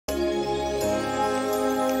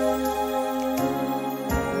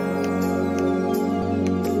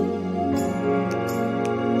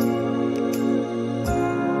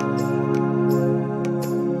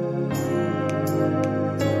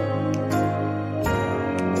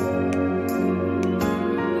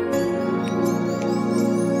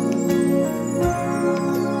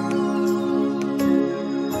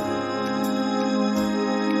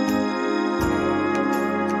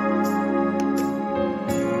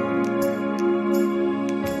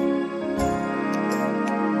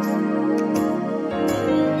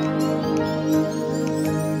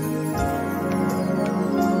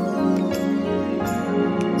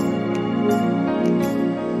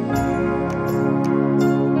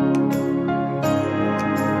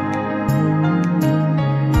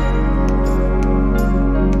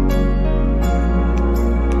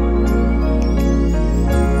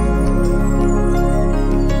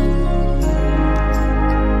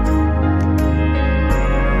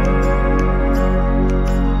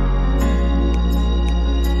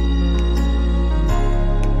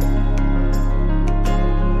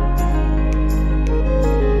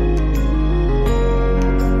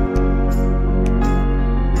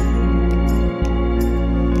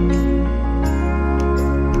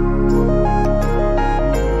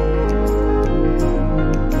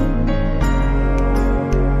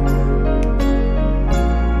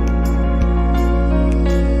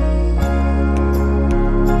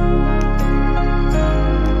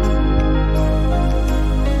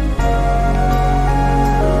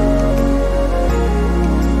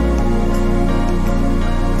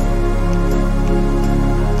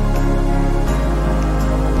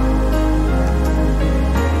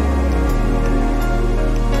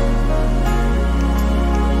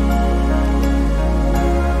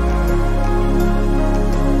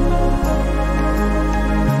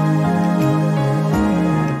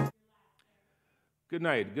Good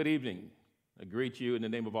night, good evening. I greet you in the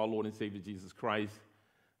name of our Lord and Savior Jesus Christ.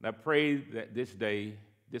 And I pray that this day,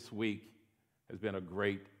 this week, has been a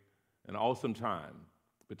great and awesome time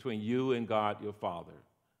between you and God, your Father,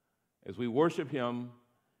 as we worship Him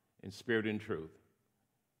in spirit and truth.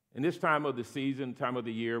 In this time of the season, time of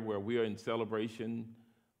the year where we are in celebration,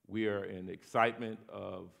 we are in excitement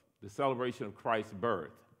of the celebration of Christ's birth.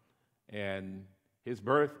 And His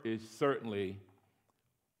birth is certainly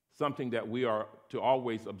something that we are to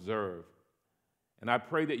always observe. And I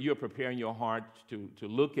pray that you're preparing your heart to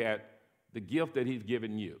look at the gift that He's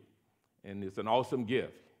given you. And it's an awesome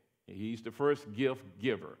gift. He's the first gift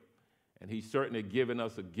giver. And He's certainly given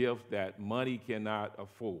us a gift that money cannot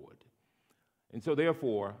afford. And so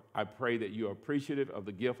therefore, I pray that you're appreciative of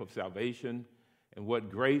the gift of salvation and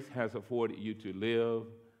what grace has afforded you to live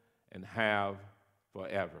and have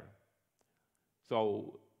forever.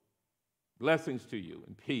 So, blessings to you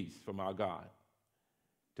and peace from our God.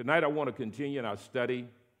 Tonight I want to continue in our study,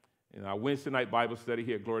 in our Wednesday night Bible study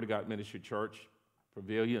here at Glory to God Ministry Church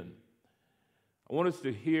Pavilion. I want us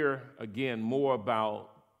to hear again more about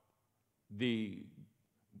the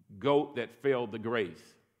goat that failed the grace.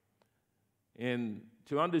 And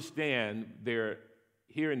to understand,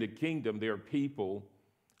 here in the kingdom, there are people,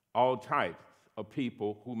 all types of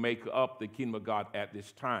people who make up the kingdom of God at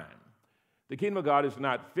this time. The kingdom of God is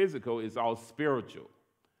not physical, it's all spiritual.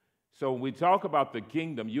 So when we talk about the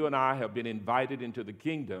kingdom, you and I have been invited into the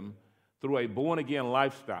kingdom through a born-again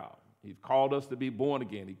lifestyle. He's called us to be born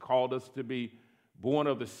again. He called us to be born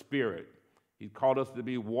of the Spirit. He called us to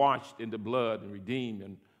be washed in the blood and redeemed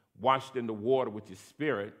and washed in the water, which is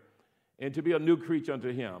Spirit, and to be a new creature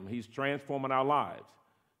unto Him. He's transforming our lives.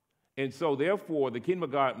 And so therefore, the kingdom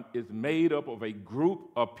of God is made up of a group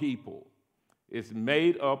of people. It's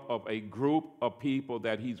made up of a group of people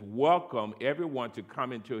that He's welcomed everyone to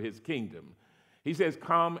come into His kingdom. He says,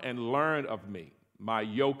 come and learn of me. My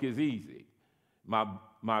yoke is easy.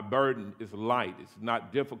 My burden is light. It's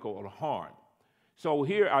not difficult or hard. So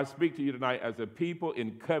here I speak to you tonight as a people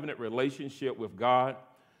in covenant relationship with God,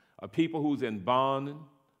 a people who's in bond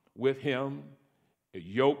with Him, a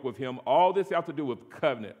yoke with Him. All this has to do with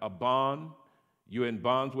covenant, a bond. You're in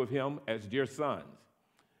bonds with Him as dear sons.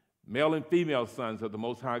 Male and female sons of the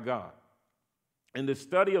Most High God. In the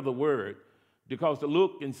study of the Word, because to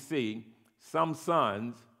look and see, some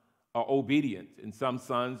sons are obedient and some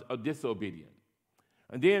sons are disobedient.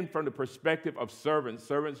 And then from the perspective of servants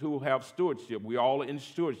who have stewardship, we all are in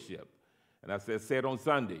stewardship. And as I said on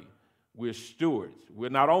Sunday, we're stewards.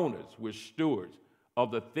 We're not owners, we're stewards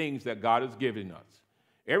of the things that God has given us.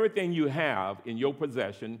 Everything you have in your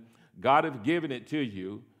possession, God has given it to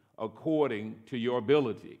you according to your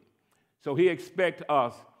ability. So He expects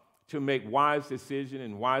us to make wise decisions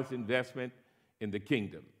and wise investment in the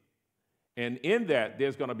kingdom. And in that,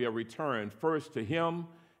 there's going to be a return first to Him,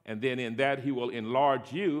 and then in that, He will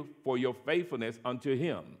enlarge you for your faithfulness unto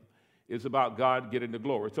Him. It's about God getting the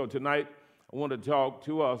glory. So tonight, I want to talk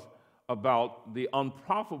to us about the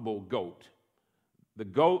unprofitable goat, the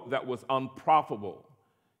goat that was unprofitable.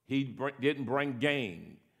 He didn't bring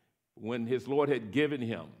gain. When his Lord had given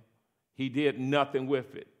him, he did nothing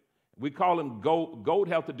with it. We call him goat. Goat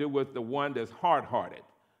have to do with the one that's hard-hearted.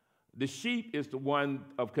 The sheep is the one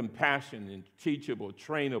of compassion and teachable,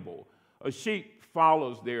 trainable. A sheep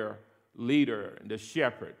follows their leader, the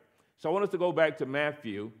shepherd. So I want us to go back to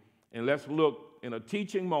Matthew, and let's look in a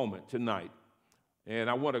teaching moment tonight. And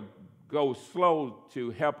I want to go slow to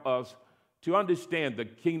help us to understand the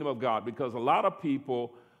kingdom of God, because a lot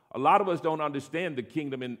of us don't understand the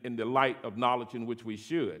kingdom in the light of knowledge in which we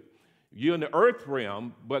should. You're in the earth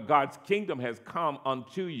realm, but God's kingdom has come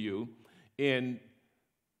unto you and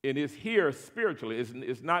it's here spiritually.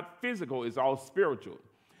 It's not physical, it's all spiritual.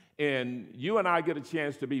 And you and I get a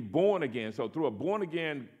chance to be born again. So through a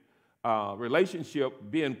born-again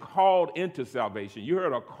relationship, being called into salvation. You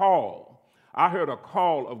heard a call. I heard a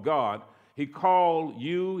call of God. He called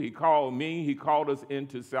you, He called me, He called us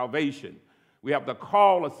into salvation. We have the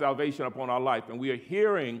call of salvation upon our life, and we are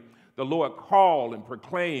hearing the Lord call and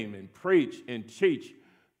proclaim and preach and teach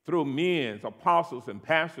through men, apostles and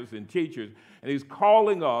pastors and teachers, and He's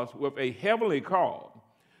calling us with a heavenly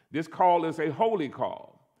call. This call is a holy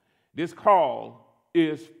call. This call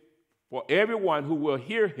is for everyone who will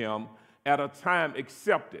hear Him at a time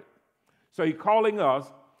accepted. So He's calling us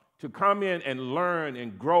to come in and learn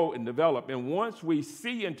and grow and develop, and once we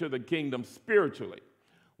see into the kingdom spiritually,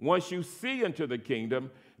 once you see into the kingdom,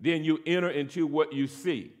 then you enter into what you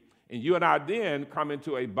see. And you and I then come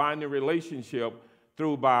into a binding relationship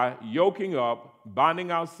by yoking up,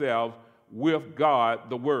 binding ourselves with God,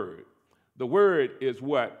 the Word. The Word is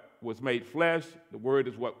what was made flesh. The Word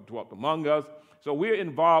is what dwelt among us. So we're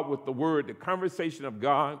involved with the Word, the conversation of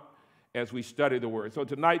God, as we study the Word. So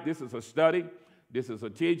tonight, this is a study. This is a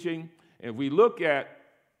teaching. And we look at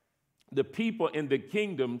the people in the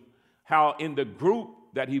kingdom, how in the group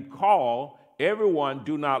that he called, everyone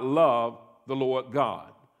do not love the Lord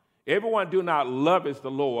God. Everyone do not love as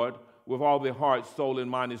the Lord with all their heart, soul,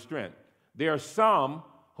 and mind and strength. There are some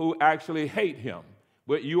who actually hate him,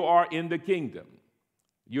 but you are in the kingdom.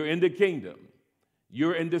 You're in the kingdom.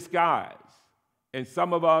 You're in disguise. And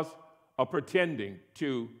some of us are pretending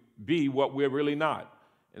to be what we're really not.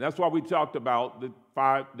 And that's why we talked about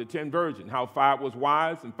the 10 virgins, how 5 was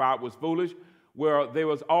wise and 5 was foolish, where they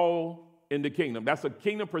was all in the kingdom. That's a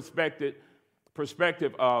kingdom perspective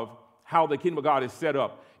of how the kingdom of God is set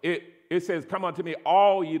up. It says, come unto me,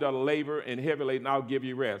 all ye that labor and heavy laden, and I'll give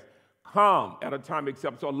you rest. Come at a time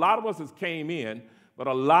acceptable. So a lot of us has came in, but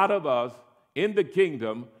a lot of us in the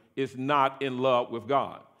kingdom is not in love with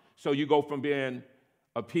God. So you go from being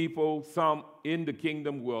a people, some in the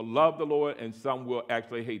kingdom will love the Lord, and some will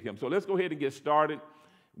actually hate him. So let's go ahead and get started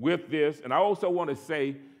with this. And I also want to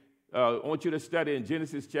say, I want you to study in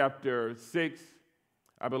Genesis chapter 6,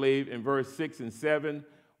 I believe, in verse 6 and 7,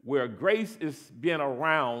 where grace has been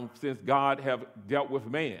around since God have dealt with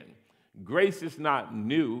man. Grace is not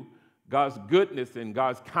new. God's goodness and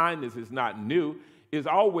God's kindness is not new. It's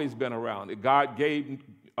always been around. God gave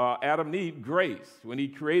Adam and Eve grace when he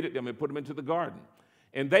created them and put them into the garden.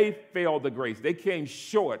 And they failed the grace. They came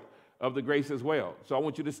short of the grace as well. So I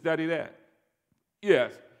want you to study that.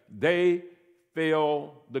 Yes, they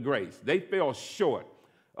failed the grace. They fell short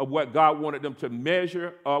of what God wanted them to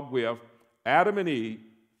measure up with. Adam and Eve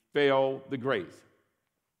failed the grace.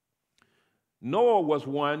 Noah was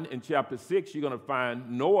one in chapter 6. You're going to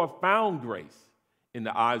find Noah found grace in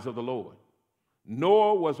the eyes of the Lord.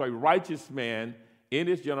 Noah was a righteous man in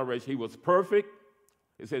his generation. He was perfect.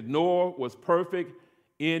 It says Noah was perfect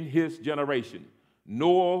in his generation.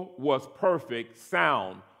 Noah was perfect,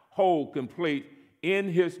 sound, whole, complete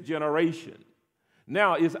in his generation.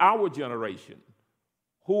 Now it's our generation.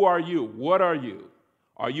 Who are you? What are you?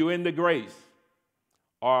 Are you in the grace?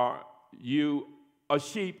 Are you a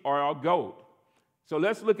sheep or a goat? So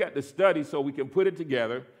let's look at the study so we can put it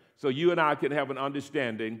together so you and I can have an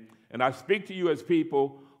understanding. And I speak to you as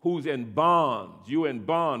people who's in bonds. You're in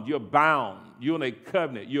bond. You're bound. You're in a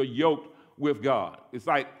covenant. You're yoked with God. It's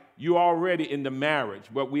like you're already in the marriage,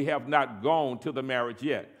 but we have not gone to the marriage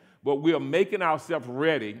yet. But we are making ourselves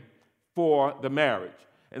ready for the marriage.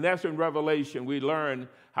 And that's in Revelation. We learn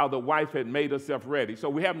how the wife had made herself ready. So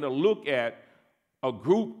we're having to look at a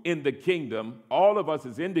group in the kingdom. All of us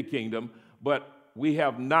is in the kingdom, but we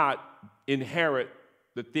have not inherit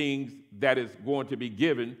the things that is going to be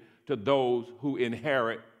given to those who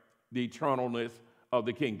inherit the eternalness of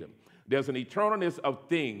the kingdom. There's an eternalness of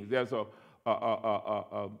things. There's a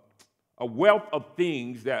wealth of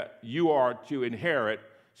things that you are to inherit.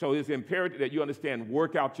 So it's imperative that you understand,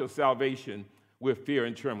 work out your salvation with fear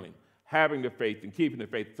and trembling, having the faith and keeping the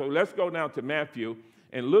faith. So let's go now to Matthew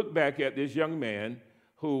and look back at this young man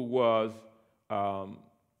who was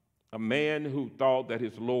a man who thought that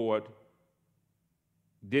his Lord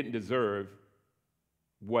didn't deserve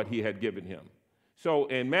what he had given him. So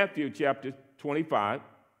in Matthew chapter 25,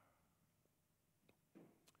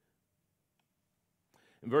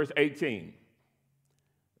 in verse 18,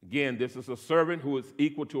 again, this is a servant who is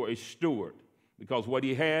equal to a steward, because what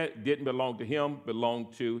he had didn't belong to him,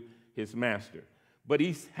 belonged to his master. But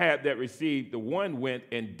he had that received, the one went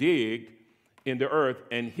and digged in the earth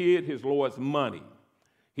and hid his Lord's money.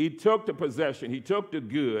 He took the possession, he took the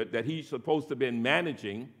good that he's supposed to have been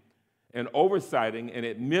managing and oversighting and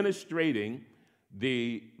administrating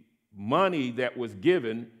the money that was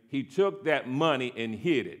given. He took that money and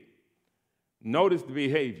hid it. Notice the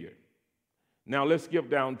behavior. Now let's skip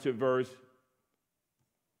down to verse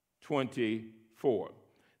 24.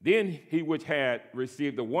 Then he which had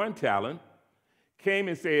received the 1 talent came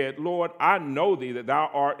and said, Lord, I know thee that thou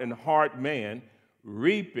art an hard man,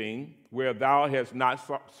 reaping where thou hast not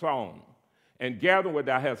sown, and gathering where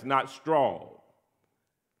thou hast not strawed.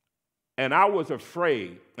 And I was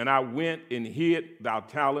afraid, and I went and hid thy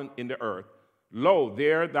talent in the earth. Lo,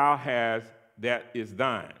 there thou hast that is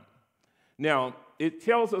thine. Now, it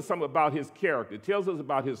tells us something about his character. It tells us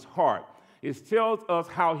about his heart. It tells us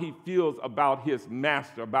how he feels about his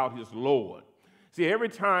master, about his Lord. See, every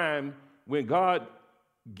time when God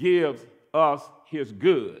gives us his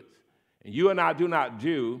goods, and you and I do not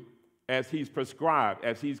do as he's prescribed,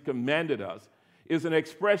 as he's commanded us, is an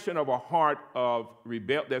expression of a heart of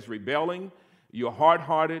that's rebelling. You're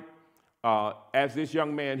hard-hearted, as this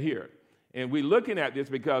young man here. And we're looking at this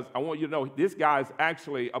because I want you to know this guy is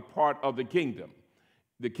actually a part of the kingdom.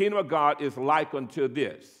 The kingdom of God is like unto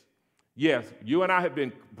this. Yes, you and I have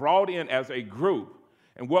been brought in as a group.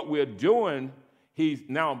 And what we're doing, he's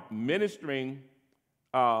now ministering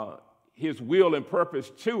his will and purpose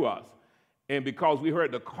to us. And because we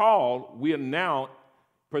heard the call, we are now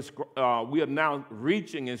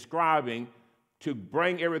reaching and striving to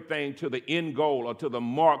bring everything to the end goal or to the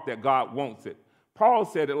mark that God wants it. Paul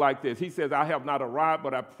said it like this. He says, I have not arrived,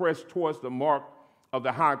 but I press towards the mark of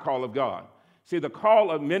the high call of God. See, the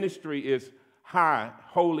call of ministry is high,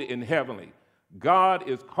 holy, and heavenly. God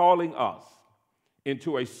is calling us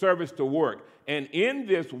into a service to work. And in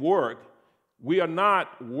this work, we are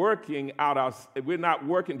not working we're not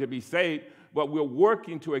working to be saved, but we're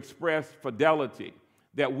working to express fidelity,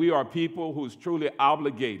 that we are people who's truly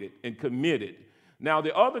obligated and committed. Now,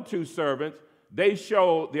 the other two servants, they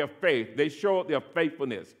showed their faith. They showed their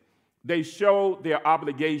faithfulness. They showed their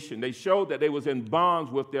obligation. They showed that they was in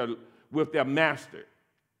bonds with their master.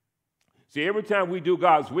 See, every time we do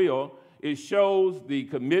God's will, it shows the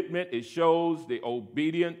commitment. It shows the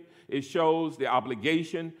obedience. It shows the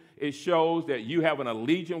obligation. It shows that you have an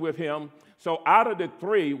allegiance with him. So out of the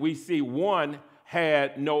three, we see one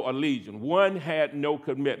had no allegiance. One had no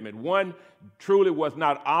commitment. One truly was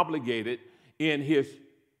not obligated in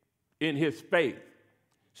his faith.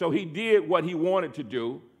 So he did what he wanted to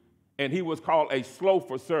do, and he was called a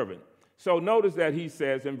slothful servant. So notice that he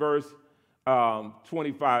says in verse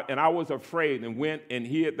 25, and I was afraid and went and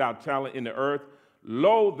hid thy talent in the earth.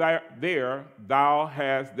 Lo, there thou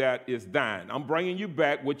hast that is thine. I'm bringing you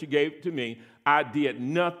back what you gave to me. I did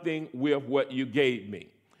nothing with what you gave me.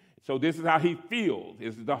 So this is how he feels.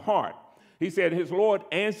 This is the heart. He said, his Lord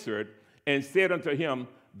answered and said unto him,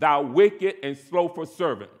 thou wicked and slothful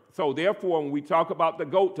servant. So therefore, when we talk about the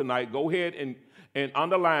goat tonight, go ahead and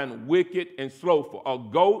underline wicked and slothful. A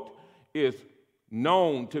goat is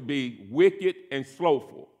known to be wicked and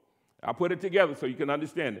slothful. I put it together so you can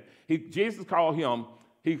understand it. Jesus called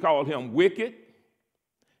him wicked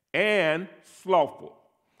and slothful.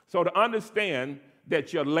 So to understand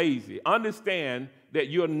that you're lazy, understand that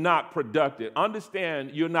you're not productive,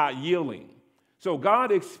 understand you're not yielding. So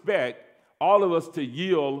God expects all of us to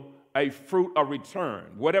yield a fruit of return.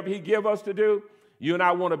 Whatever he give us to do, you and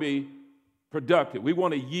I want to be productive. We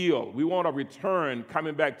want to yield. We want a return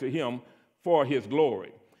coming back to him for his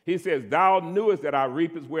glory. He says, thou knewest that I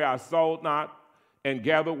reapest where I sowed not, and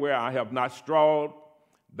gather where I have not strawed.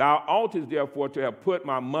 Thou oughtest therefore to have put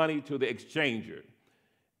my money to the exchanger.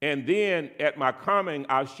 And then at my coming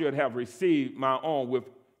I should have received my own with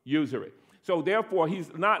usury. So therefore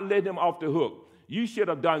he's not letting him off the hook. You should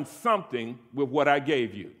have done something with what I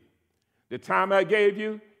gave you. The time I gave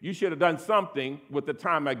you, you should have done something with the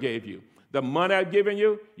time I gave you. The money I've given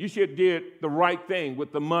you, you should have did the right thing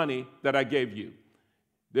with the money that I gave you.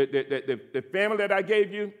 The family that I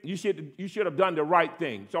gave you, you should have done the right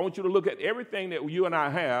thing. So I want you to look at everything that you and I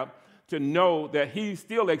have to know that he's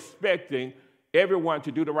still expecting everyone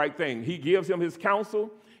to do the right thing. He gives him his counsel.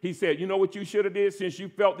 He said, you know what you should have did since you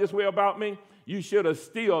felt this way about me? You should have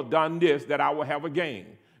still done this, that I will have a gain.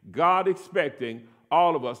 God expecting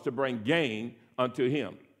all of us to bring gain unto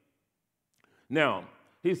him. Now,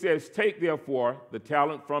 he says, take therefore the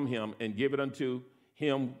talent from him and give it unto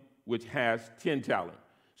him which has 10 talents.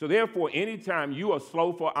 So therefore, anytime you are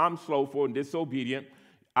slothful, I'm slothful and disobedient,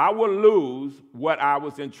 I will lose what I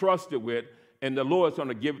was entrusted with, and the Lord's going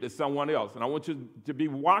to give it to someone else. And I want you to be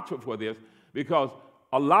watchful for this, because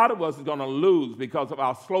a lot of us are going to lose because of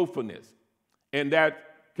our slothfulness and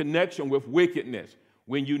that connection with wickedness.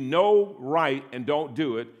 When you know right and don't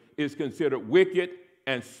do it, it's considered wicked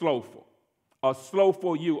and slothful. A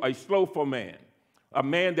slothful you, a slothful man, a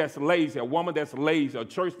man that's lazy, a woman that's lazy, a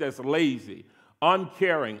church that's lazy,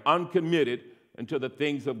 uncaring, uncommitted into the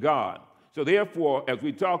things of God. So therefore, as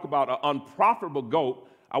we talk about an unprofitable goat,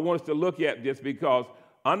 I want us to look at this, because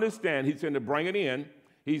understand he's going to bring it in.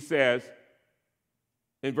 He says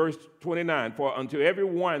in verse 29, for unto every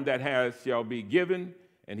one that has shall be given,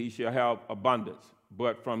 and he shall have abundance.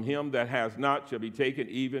 But from him that has not shall be taken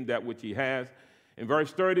even that which he has. In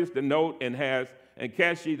verse 30 is the note, and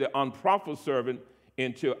cast ye the unprofitable servant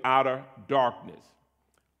into outer darkness.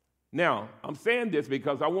 Now, I'm saying this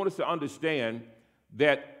because I want us to understand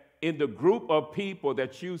that in the group of people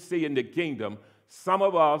that you see in the kingdom, some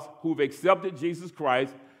of us who've accepted Jesus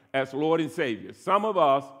Christ as Lord and Savior, some of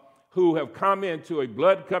us who have come into a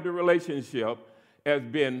blood covenant relationship has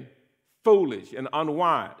been foolish and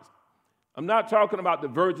unwise. I'm not talking about the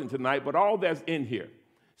virgin tonight, but all that's in here.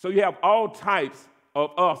 So you have all types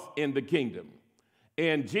of us in the kingdom.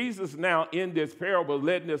 And Jesus now in this parable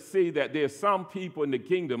letting us see that there's some people in the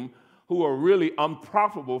kingdom who are really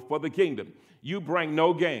unprofitable for the kingdom. You bring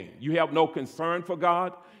no gain. You have no concern for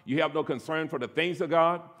God. You have no concern for the things of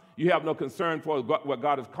God. You have no concern for what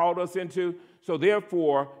God has called us into. So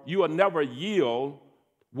therefore, you will never yield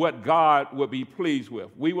what God will be pleased with.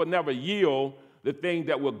 We will never yield the thing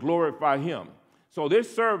that will glorify him. So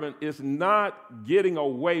this servant is not getting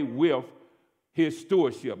away with his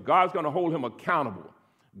stewardship. God's going to hold him accountable.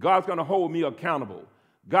 God's going to hold me accountable.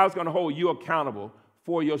 God's going to hold you accountable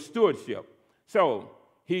for your stewardship. So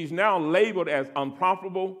he's now labeled as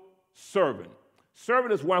unprofitable servant.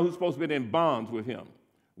 Servant is one who's supposed to be in bonds with him,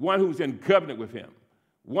 one who's in covenant with him,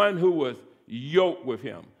 one who was yoked with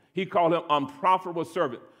him. He called him unprofitable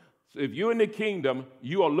servant. So if you're in the kingdom,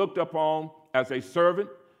 you are looked upon as a servant.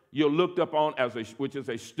 You're looked upon as which is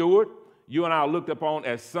a steward. You and I are looked upon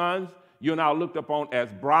as sons. You and I are looked upon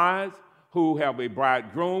as brides who have a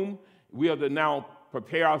bridegroom. We are to now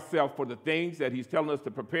prepare ourselves for the things that he's telling us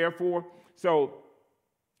to prepare for. So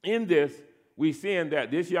in this, we see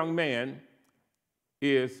that this young man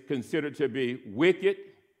is considered to be wicked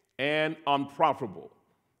and unprofitable.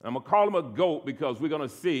 I'm going to call him a goat because we're going to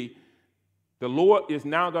see the Lord is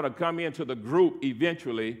now going to come into the group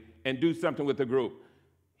eventually and do something with the group.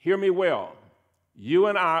 Hear me well. You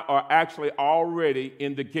and I are actually already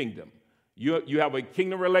in the kingdom. You have a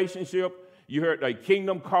kingdom relationship. You heard a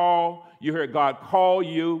kingdom call. You heard God call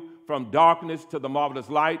you from darkness to the marvelous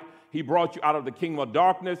light. He brought you out of the kingdom of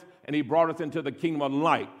darkness, and he brought us into the kingdom of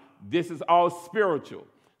light. This is all spiritual.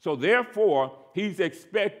 So therefore, he's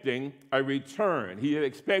expecting a return. He is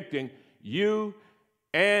expecting you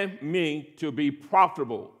and me to be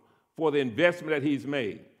profitable for the investment that he's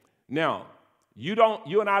made. Now, you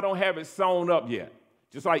and I don't have it sewn up yet.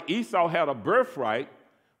 Just like Esau had a birthright,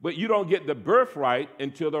 but you don't get the birthright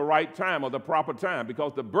until the right time or the proper time,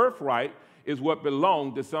 because the birthright is what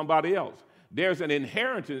belonged to somebody else. There's an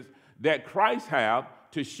inheritance that Christ has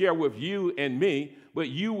to share with you and me, but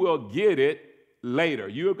you will get it later.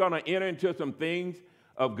 You're going to enter into some things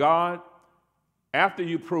of God after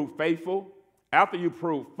you prove faithful, after you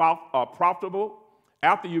prove profitable,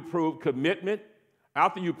 after you prove commitment,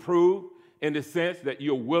 after you prove in the sense that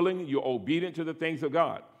you're willing, you're obedient to the things of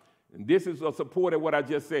God. And this is a support of what I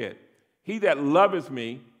just said. He that loveth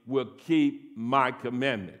me will keep my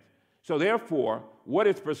commandments. So therefore, what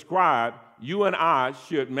is prescribed, you and I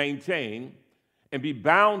should maintain and be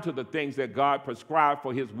bound to the things that God prescribed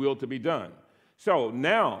for his will to be done. So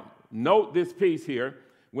now, note this piece here.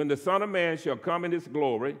 When the Son of Man shall come in his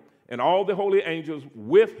glory, and all the holy angels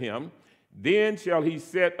with him, then shall he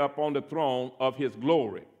sit upon the throne of his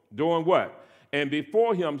glory. Doing what? And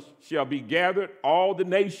before him shall be gathered all the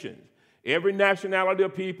nations, every nationality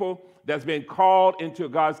of people that's been called into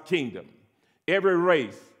God's kingdom, every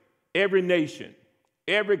race, every nation,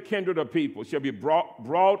 every kindred of people shall be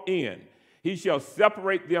brought in. He shall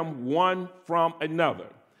separate them one from another,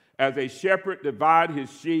 as a shepherd divides his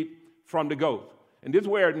sheep from the goats. And this is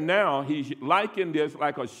where now he's likened this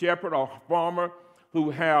like a shepherd or farmer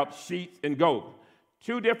who have sheep and goats.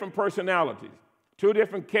 Two different personalities, two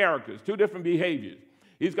different characters, two different behaviors.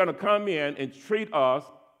 He's going to come in and treat us.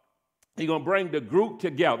 He's going to bring the group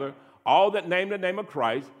together, all that name the name of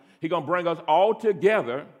Christ. He's going to bring us all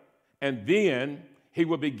together, and then he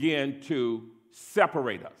will begin to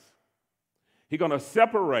separate us. He's going to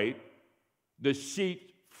separate the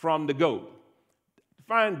sheep from the goat.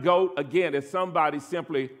 Define goat, again, as somebody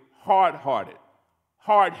simply hard-hearted,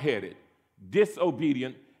 hard-headed,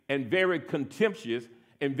 disobedient, and very contemptuous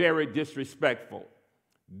and very disrespectful.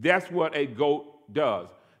 That's what a goat does.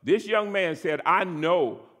 This young man said, I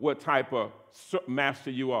know what type of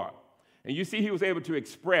master you are. And you see, he was able to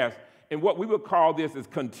express, and what we would call this is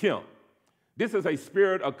contempt. This is a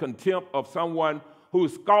spirit of contempt of someone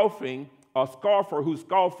who's scoffing, a scoffer who's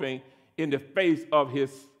scoffing in the face of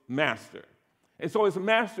his master. And so his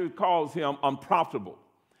master calls him unprofitable.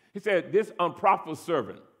 He said, this unprofitable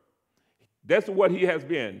servant, that's what he has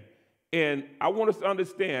been. And I want us to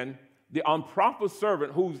understand the unprofitable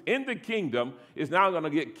servant who's in the kingdom is now going to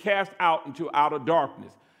get cast out into outer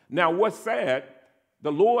darkness. Now, what's sad,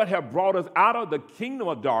 the Lord has brought us out of the kingdom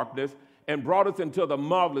of darkness and brought us into the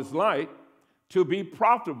marvelous light to be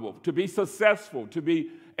profitable, to be successful, to be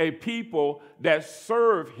a people that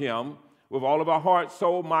serve him with all of our heart,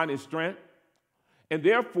 soul, mind, and strength. And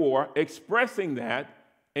therefore, expressing that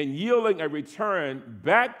and yielding a return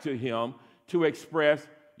back to him to express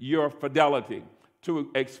your fidelity, to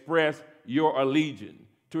express your allegiance,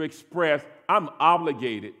 to express, I'm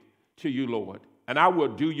obligated to you, Lord, and I will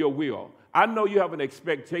do your will. I know you have an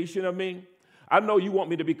expectation of me. I know you want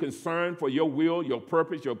me to be concerned for your will, your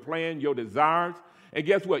purpose, your plan, your desires. And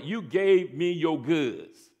guess what? You gave me your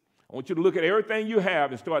goods. I want you to look at everything you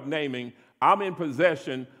have and start naming, I'm in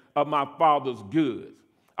possession of my Father's goods.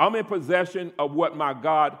 I'm in possession of what my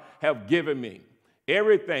God have given me.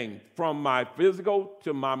 Everything from my physical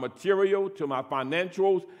to my material to my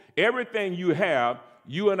financials, everything you have,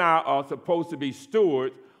 you and I are supposed to be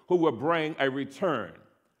stewards who will bring a return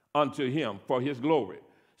unto him for his glory.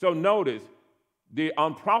 So notice the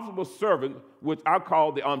unprofitable servant, which I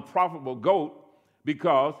call the unprofitable goat,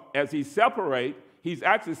 because as he separates, he's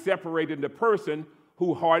actually separating the person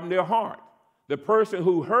who hardened their heart, the person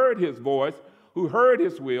who heard his voice, who heard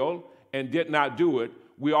his will and did not do it.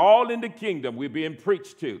 We're all in the kingdom. We're being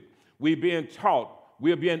preached to. We're being taught.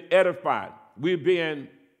 We're being edified. We're being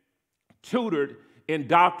tutored in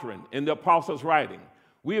doctrine, in the apostles' writing.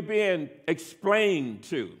 We're being explained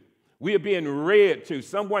to. We are being read to.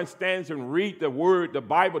 Someone stands and reads the word, the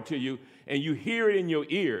Bible to you, and you hear it in your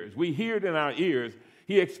ears. We hear it in our ears.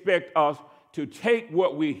 He expects us to take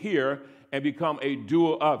what we hear and become a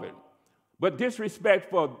doer of it. But disrespect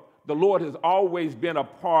for the Lord has always been a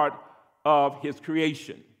part of his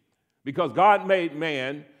creation, because God made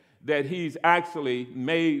man that he's actually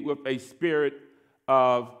made with a spirit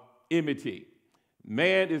of enmity.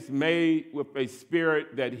 Man is made with a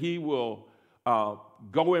spirit that he will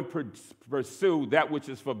go and pursue that which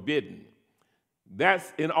is forbidden.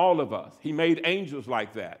 That's in all of us. He made angels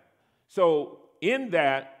like that. So in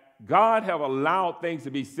that, God have allowed things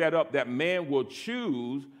to be set up that man will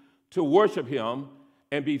choose to worship him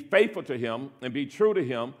and be faithful to him and be true to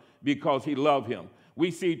him because he loved him.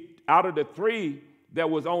 We see out of the three, there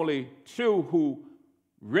was only two who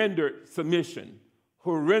rendered submission,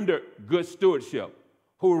 who rendered good stewardship,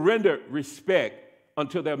 who rendered respect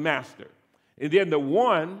unto their master. And then the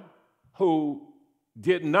one who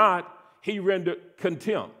did not, he rendered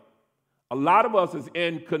contempt. A lot of us is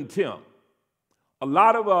in contempt. A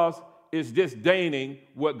lot of us is disdaining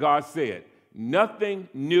what God said. Nothing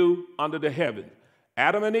new under the heavens.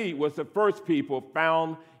 Adam and Eve was the first people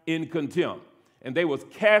found in contempt, and they was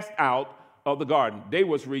cast out of the garden. They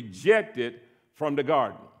was rejected from the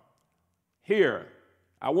garden. Here,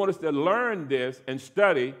 I want us to learn this and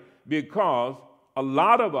study, because a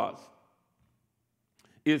lot of us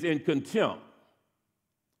is in contempt.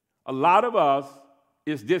 A lot of us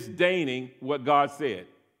is disdaining what God said.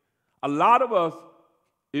 A lot of us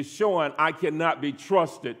is showing I cannot be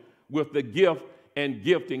trusted with the gift and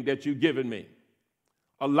gifting that you've given me.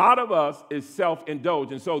 A lot of us is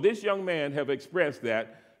self-indulgent. And so this young man have expressed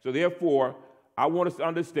that. So therefore, I want us to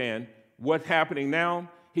understand what's happening now.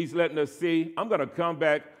 He's letting us see, I'm going to come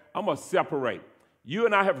back, I'm going to separate. You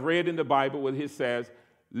and I have read in the Bible where it says,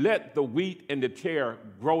 let the wheat and the tare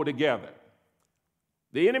grow together.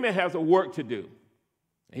 The enemy has a work to do.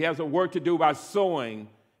 He has a work to do by sowing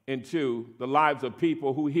into the lives of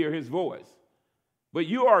people who hear his voice. But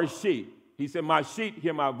you are a sheep. He said, my sheep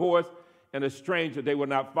hear my voice, and a stranger they will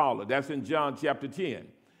not follow. That's in John chapter 10.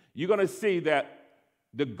 You're going to see that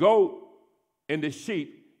the goat and the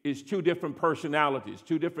sheep is two different personalities,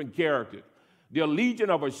 two different characters. The allegiance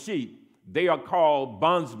of a sheep, they are called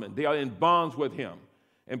bondsmen. They are in bonds with him.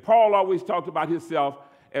 And Paul always talked about himself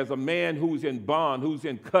as a man who's in bond, who's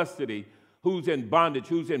in custody, who's in bondage,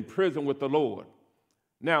 who's in prison with the Lord.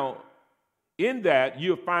 Now, in that,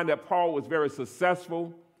 you'll find that Paul was very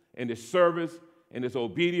successful in his service, in his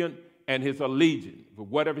obedience, and his allegiance. For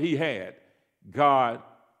whatever he had, God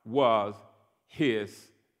was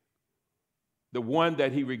the one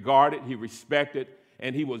that he regarded, he respected,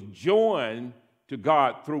 and he was joined to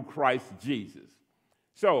God through Christ Jesus.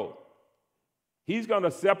 So, he's going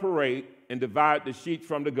to separate and divide the sheep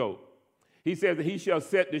from the goat. He says that he shall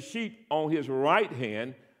set the sheep on his right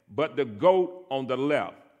hand, but the goat on the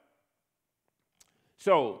left.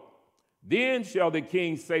 So, then shall the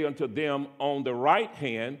king say unto them on the right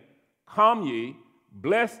hand, come ye,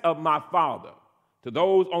 blessed of my Father. To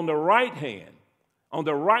those on the right hand, I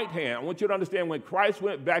want you to understand, when Christ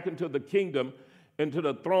went back into the kingdom, into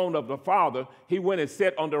the throne of the Father, he went and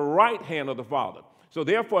sat on the right hand of the Father. So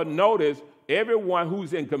therefore, notice, everyone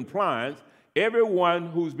who's in compliance, everyone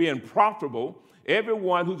who's being profitable,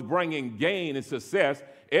 everyone who's bringing gain and success,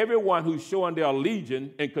 everyone who's showing their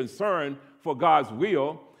allegiance and concern for God's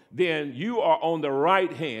will, then you are on the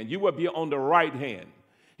right hand. You will be on the right hand.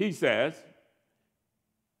 He says,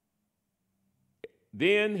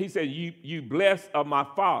 then he said, you blessed of my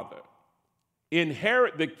Father,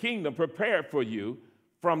 inherit the kingdom prepared for you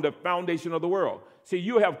from the foundation of the world. See,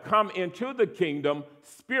 you have come into the kingdom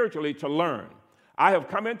spiritually to learn. I have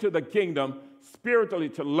come into the kingdom spiritually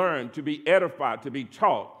to learn, to be edified, to be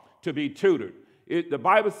taught, to be tutored. The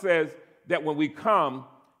Bible says that when we come,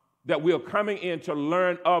 that we are coming in to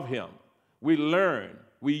learn of him. We learn,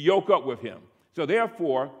 we yoke up with him. So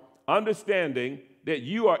therefore, understanding that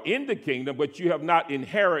you are in the kingdom, but you have not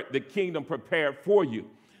inherited the kingdom prepared for you.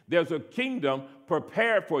 There's a kingdom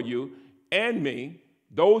prepared for you and me,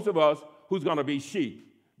 those of us who's going to be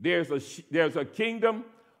sheep. There's a kingdom,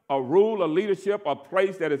 a rule, a leadership, a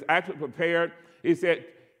place that is actually prepared. He said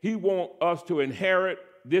he wants us to inherit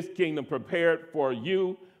this kingdom prepared for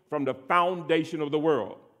you from the foundation of the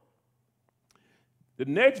world. The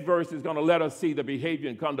next verse is going to let us see the behavior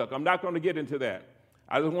and conduct. I'm not going to get into that.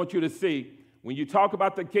 I just want you to see, when you talk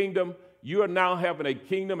about the kingdom, you are now having a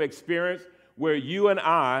kingdom experience where you and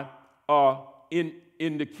I are in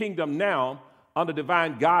the kingdom now under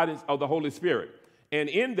divine guidance of the Holy Spirit. And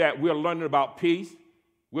in that, we're learning about peace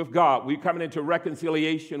with God. We're coming into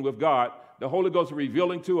reconciliation with God. The Holy Ghost is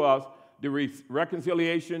revealing to us the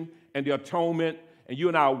reconciliation and the atonement, and you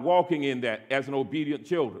and I are walking in that as an obedient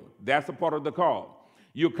children. That's a part of the call.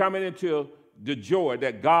 You're coming into the joy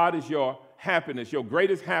that God is your happiness. Your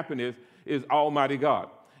greatest happiness is Almighty God.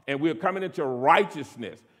 And we're coming into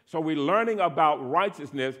righteousness. So we're learning about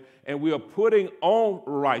righteousness, and we are putting on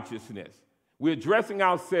righteousness. We're dressing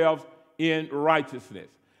ourselves in righteousness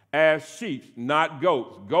as sheep, not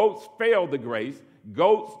goats. Goats fail the grace.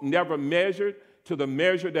 Goats never measured to the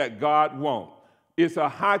measure that God wants. It's a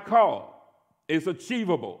high call. It's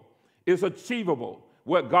achievable. It's achievable.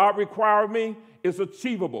 What God requires of me is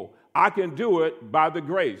achievable. I can do it by the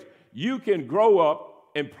grace. You can grow up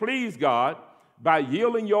and please God by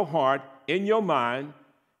yielding your heart and your mind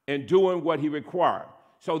and doing what he required.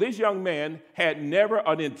 So this young man had never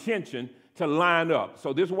an intention to line up.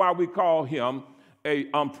 So this is why we call him a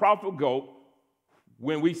unprofitable goat.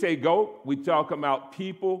 When we say goat, we talk about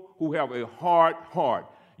people who have a hard heart.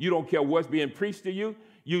 You don't care what's being preached to you,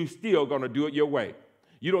 you still going to do it your way.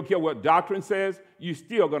 You don't care what doctrine says, you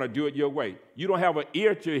still going to do it your way. You don't have an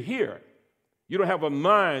ear to hear. You don't have a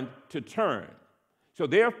mind to turn. So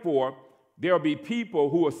therefore, there will be people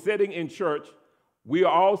who are sitting in church. We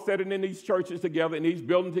are all sitting in these churches together, in these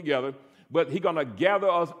buildings together, but he's going to gather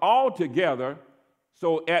us all together.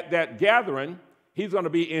 So at that gathering, he's going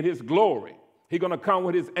to be in his glory. He's going to come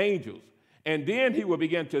with his angels. And then he will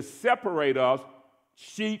begin to separate us,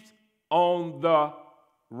 sheep on the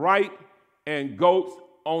right and goats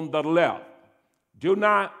on the left. Do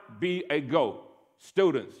not be a goat.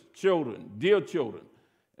 Students, children, dear children.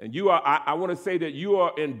 And I want to say that you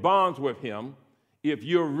are in bonds with him if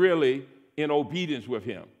you're really in obedience with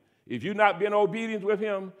him. If you're not being obedient with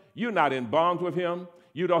him, you're not in bonds with him.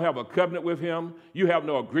 You don't have a covenant with him. You have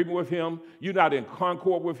no agreement with him. You're not in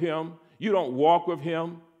concord with him. You don't walk with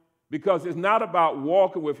him, because it's not about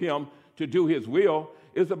walking with him to do his will.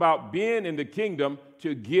 It's about being in the kingdom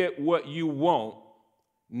to get what you want,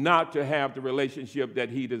 not to have the relationship that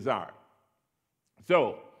he desired.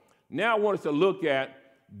 So now I want us to look at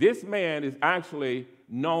this man is actually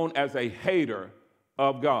known as a hater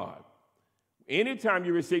of God. Anytime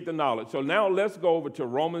you receive the knowledge. So now let's go over to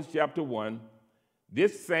Romans chapter 1.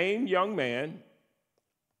 This same young man,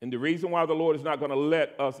 and the reason why the Lord is not going to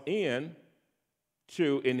let us in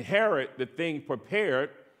to inherit the thing prepared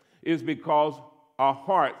is because our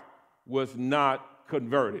heart was not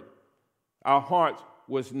converted. Our heart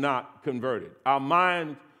was not converted. Our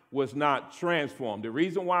mind was not transformed. The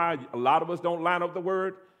reason why a lot of us don't line up the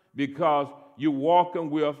word, because you're walking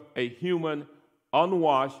with a human,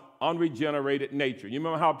 unwashed, unregenerated nature. You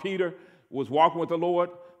remember how Peter was walking with the Lord,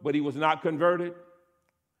 but he was not converted?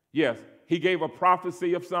 Yes, he gave a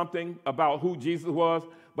prophecy of something about who Jesus was,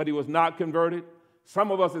 but he was not converted.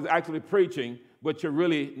 Some of us is actually preaching, but you're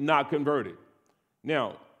really not converted.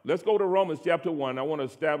 Now, let's go to Romans chapter 1. I want to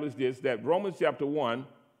establish this, that Romans chapter 1,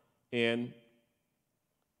 and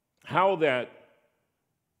how that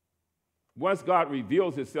once God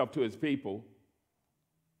reveals himself to his people,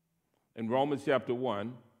 in Romans chapter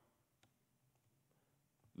 1,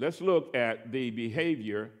 let's look at the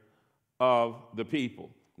behavior of the people.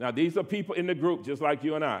 Now, these are people in the group just like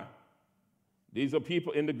you and I. These are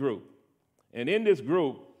people in the group. And in this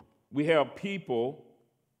group, we have people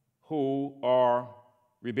who are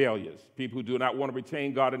rebellious, people who do not want to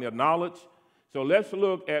retain God in their knowledge. So let's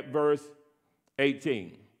look at verse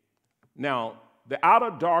 18. Now, the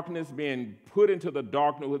outer darkness being put into the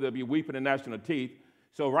darkness where there'll be weeping and gnashing of teeth.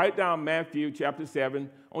 So write down Matthew chapter 7.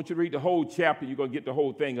 I want you to read the whole chapter. You're going to get the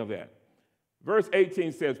whole thing of that. Verse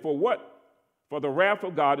 18 says, For the wrath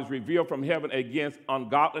of God is revealed from heaven against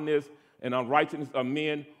ungodliness and unrighteousness of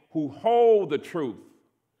men who hold the truth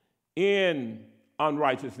in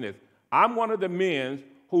unrighteousness. I'm one of the men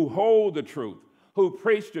who hold the truth, who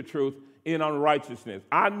preach the truth in unrighteousness.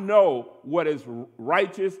 I know what is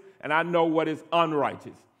righteous and I know what is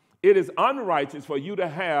unrighteous. It is unrighteous for you to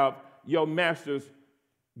have your master's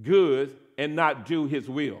goods and not do his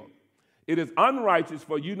will. It is unrighteous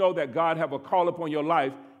for you know that God have a call upon your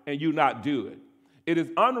life and you not do it. It is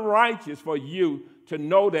unrighteous for you to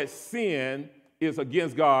know that sin is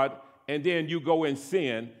against God and then you go and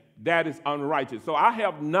sin. That is unrighteous. So I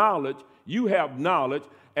have knowledge, you have knowledge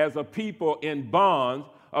as a people in bonds,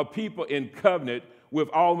 a people in covenant with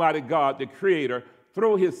Almighty God, the Creator,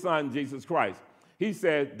 through his Son, Jesus Christ. He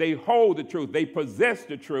says they hold the truth, they possess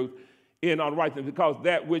the truth in unrighteousness, because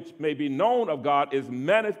that which may be known of God is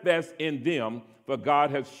manifest in them, for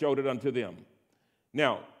God has showed it unto them.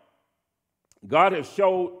 Now, God has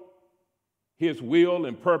showed his will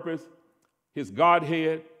and purpose, his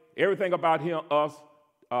Godhead, everything about him,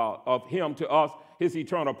 of him to us, his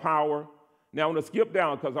eternal power. Now, I'm going to skip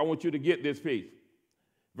down because I want you to get this piece.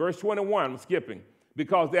 Verse 21, I'm skipping,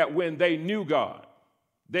 because that when they knew God,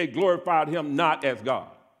 they glorified him not as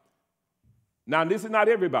God. Now, this is not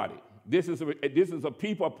everybody. This is a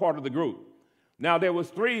people, a part of the group. Now, there was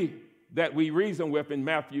 3 that we reasoned with in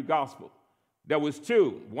Matthew's gospel. There was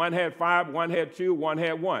 2. One had 5, one had 2, one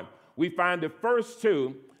had 1. We find the first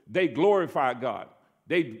 2, they glorified God.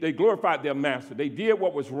 They glorified their master. They did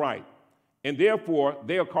what was right. And therefore,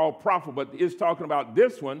 they are called profitable. But it's talking about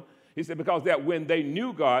this one. He said, because that when they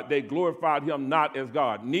knew God, they glorified him not as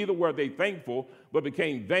God. Neither were they thankful, but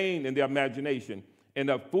became vain in their imagination, and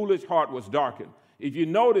their foolish heart was darkened. If you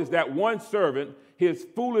notice that one servant, his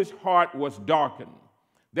foolish heart was darkened.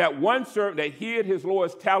 That one servant that hid his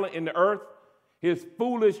Lord's talent in the earth, his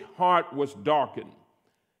foolish heart was darkened.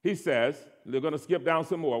 He says, they're going to skip down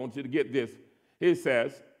some more. I want you to get this. He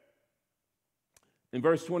says, in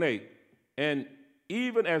verse 28, and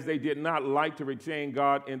even as they did not like to retain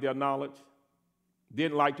God in their knowledge,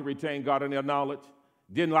 didn't like to retain God in their knowledge,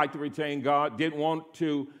 didn't like to retain God, didn't want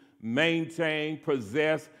to maintain,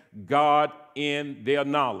 possess God in their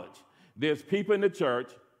knowledge. There's people in the church,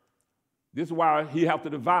 this is why you have to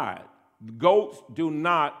divide. Goats do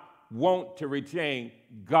not want to retain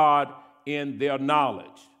God in their knowledge.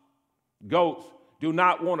 Goats do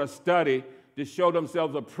not want to study to show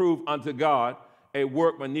themselves approved unto God, a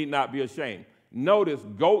workman need not be ashamed. Notice,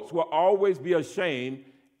 goats will always be ashamed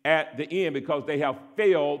at the end because they have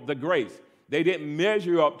failed the grace. They didn't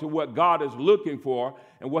measure up to what God is looking for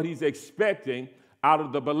and what he's expecting out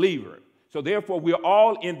of the believer. So therefore, we're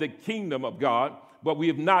all in the kingdom of God, but we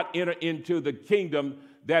have not entered into the kingdom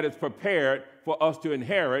that is prepared for us to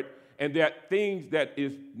inherit, and that things that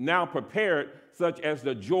is now prepared, such as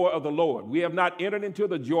the joy of the Lord. We have not entered into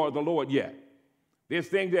the joy of the Lord yet. There's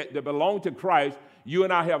things that belong to Christ you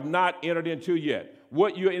and I have not entered into yet.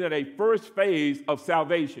 What you're in a first phase of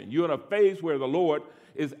salvation. You're in a phase where the Lord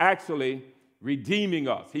is actually redeeming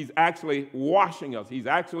us. He's actually washing us. He's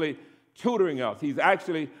actually tutoring us. He's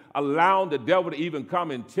actually allowing the devil to even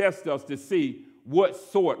come and test us to see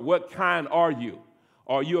what kind are you?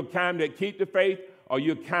 Are you a kind that keep the faith? Or are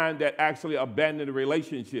you a kind that actually abandon the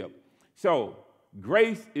relationship? So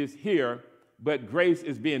grace is here, but grace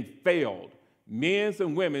is being failed. Men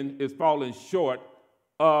and women is falling short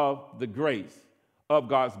of the grace of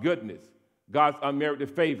God's goodness, God's unmerited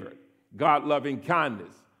favor, God's loving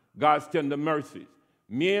kindness, God's tender mercies.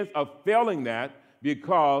 Men are failing that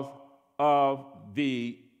because of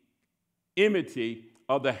the enmity,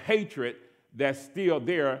 of the hatred that's still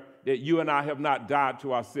there that you and I have not died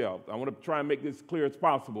to ourselves. I want to try and make this clear as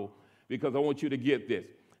possible because I want you to get this.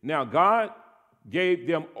 Now, God gave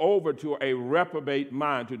them over to a reprobate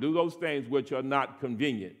mind to do those things which are not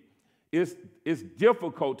convenient. It's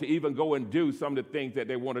difficult to even go and do some of the things that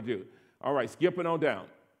they want to do. All right, skipping on down.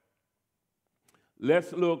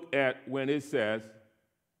 Let's look at when it says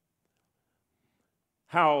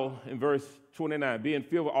how, in verse 29, being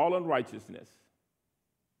filled with all unrighteousness,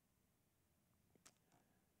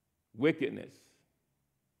 wickedness,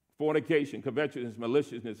 fornication, covetousness,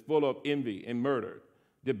 maliciousness, full of envy and murder,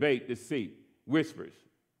 debate, deceit, whispers.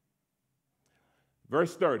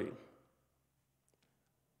 Verse 30,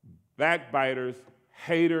 backbiters,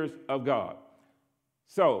 haters of God.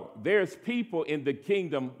 So there's people in the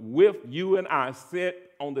kingdom with you and I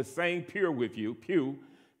sit on the same pew,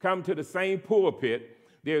 come to the same pulpit.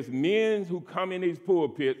 There's men who come in these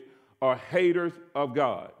pulpits are haters of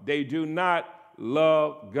God. They do not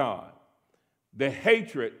love God. The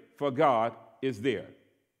hatred for God is there.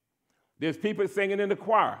 There's people singing in the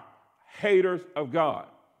choir, haters of God.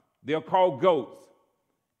 They're called goats.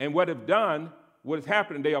 And what is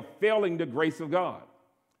happening, they are failing the grace of God.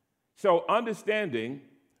 So understanding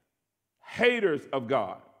haters of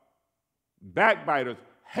God, backbiters,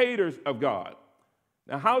 haters of God.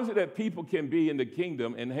 Now, how is it that people can be in the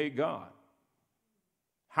kingdom and hate God?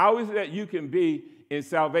 How is it that you can be in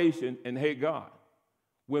salvation and hate God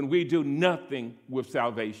when we do nothing with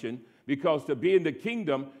salvation? Because to be in the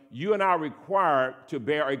kingdom, you and I are required to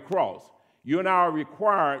bear a cross. You and I are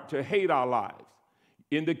required to hate our lives.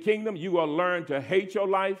 In the kingdom, you will learn to hate your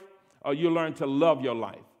life or you learn to love your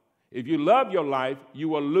life. If you love your life, you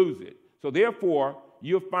will lose it. So therefore,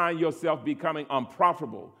 you'll find yourself becoming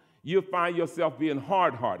unprofitable. You'll find yourself being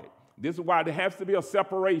hard-hearted. This is why there has to be a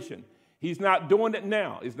separation. He's not doing it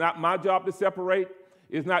now. It's not my job to separate.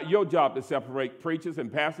 It's not your job to separate preachers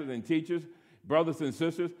and pastors and teachers, brothers and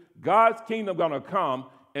sisters. God's kingdom is going to come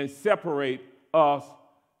and separate us.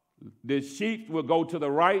 The sheep will go to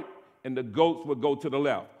the right and the goats will go to the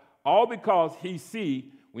left. All because he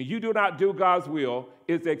see when you do not do God's will,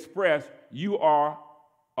 it's expressed you are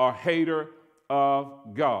a hater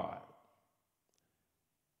of God.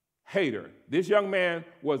 Hater. This young man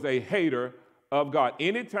was a hater of God.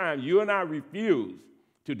 Anytime you and I refuse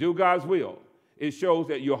to do God's will, it shows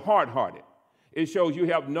that you're hard-hearted. It shows you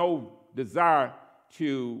have no desire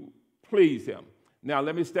to please him. Now,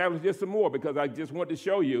 let me establish this some more because I just want to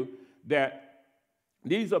show you that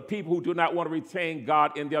these are people who do not want to retain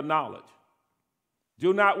God in their knowledge.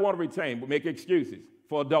 Do not want to retain, but make excuses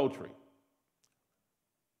for adultery.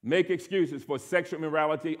 Make excuses for sexual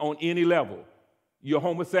immorality on any level. You're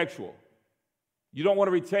homosexual. You don't want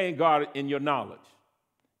to retain God in your knowledge.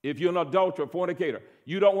 If you're an adulterer, fornicator,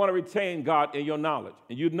 you don't want to retain God in your knowledge.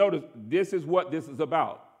 And you notice this is what this is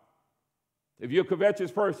about. If you're a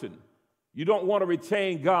covetous person, you don't want to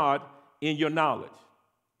retain God in your knowledge.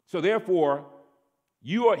 So therefore,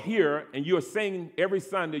 you are here and you're singing every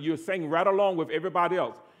Sunday, you're singing right along with everybody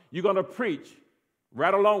else. You're going to preach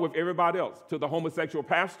right along with everybody else to the homosexual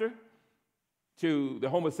pastor, to the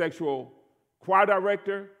homosexual choir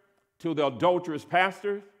director, to the adulterous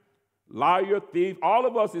pastor, liar, thief. All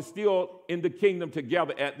of us is still in the kingdom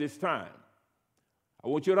together at this time. I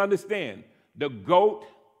want you to understand the goat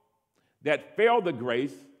that failed the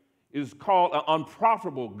grace is called an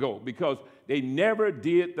unprofitable goat because they never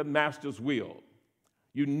did the master's will.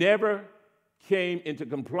 You never came into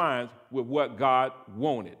compliance with what God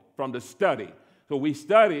wanted from the study. So we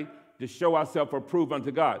study to show ourselves approved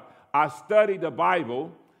unto God. I study the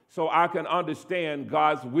Bible so I can understand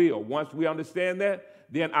God's will. Once we understand that,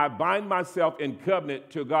 then I bind myself in covenant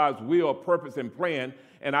to God's will, purpose, and plan,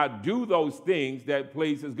 and I do those things that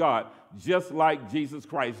pleases God, just like Jesus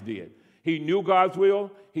Christ did. He knew God's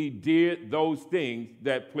will. He did those things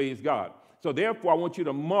that pleased God. So therefore, I want you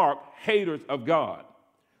to mark haters of God.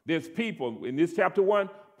 There's people, in this chapter 1,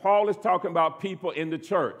 Paul is talking about people in the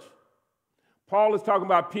church. Paul is talking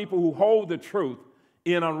about people who hold the truth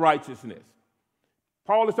in unrighteousness.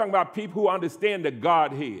 Paul is talking about people who understand the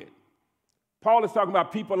Godhead. Paul is talking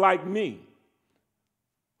about people like me,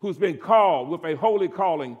 who's been called with a holy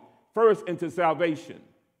calling first into salvation.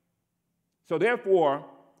 So therefore,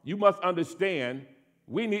 you must understand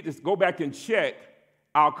we need to go back and check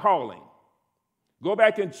our calling. Go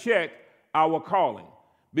back and check our calling.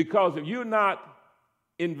 Because if you're not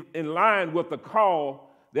in line with the call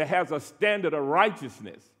that has a standard of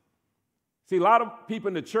righteousness, see, a lot of people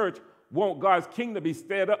in the church want God's kingdom to be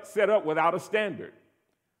set up without a standard.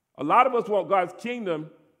 A lot of us want God's kingdom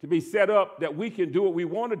to be set up that we can do what we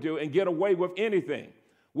want to do and get away with anything.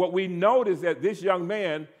 What we notice that this young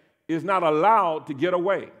man is not allowed to get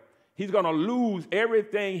away. He's going to lose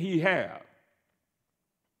everything he has.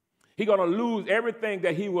 He's going to lose everything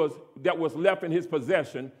that was left in his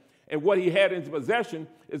possession, and what he had in his possession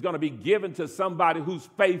is going to be given to somebody who's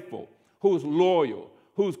faithful, who's loyal,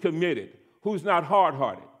 who's committed, who's not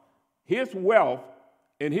hard-hearted. His wealth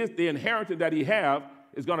and the inheritance that he has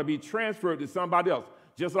is going to be transferred to somebody else,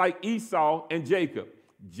 just like Esau and Jacob.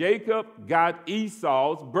 Jacob got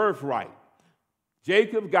Esau's birthright.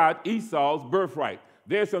 Jacob got Esau's birthright.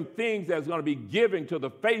 There's some things that's going to be given to the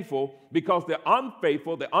faithful because the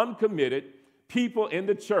unfaithful, the uncommitted people in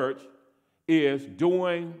the church is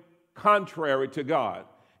doing contrary to God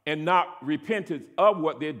and not repentance of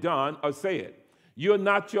what they've done or said. You're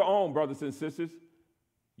not your own, brothers and sisters.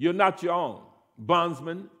 You're not your own.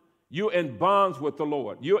 Bondsman, you're in bonds with the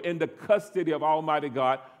Lord. You're in the custody of Almighty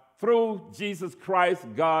God through Jesus Christ,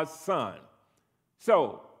 God's Son.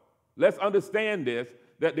 So let's understand this,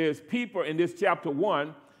 that there's people in this chapter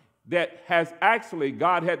 1 that has actually,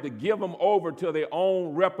 God had to give them over to their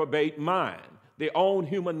own reprobate mind, their own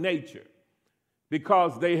human nature,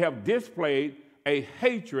 because they have displayed a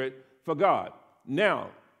hatred for God.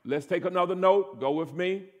 Now, let's take another note. Go with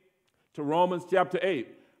me to Romans chapter 8.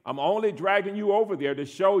 I'm only dragging you over there to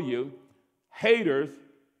show you haters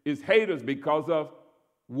is haters because of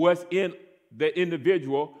what's in the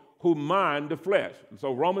individual who mind the flesh.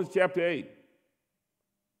 So Romans chapter 8.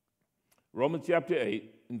 Romans chapter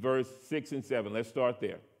 8 in verse 6 and 7. Let's start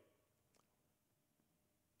there.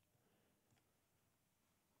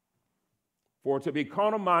 For to be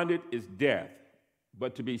carnal-minded is death,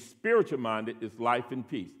 but to be spiritual-minded is life and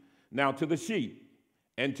peace. Now to the sheep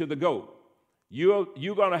and to the goat, you're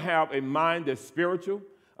going to have a mind that's spiritual,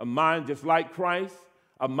 a mind just like Christ,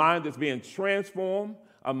 a mind that's being transformed,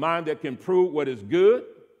 a mind that can prove what is good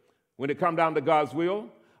when it comes down to God's will,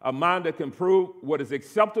 a mind that can prove what is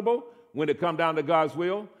acceptable when it comes down to God's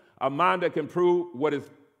will, a mind that can prove what is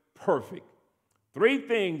perfect. Three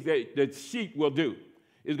things that the sheep will do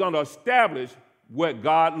is going to establish what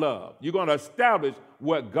God loves. You're going to establish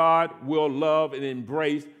what God will love and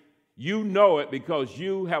embrace. You know it because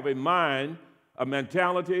you have a mind, a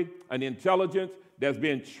mentality, an intelligence that's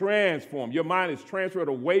been transformed. Your mind is transferred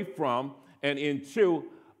away from and into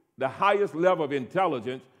the highest level of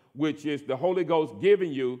intelligence, which is the Holy Ghost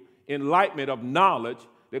giving you enlightenment of knowledge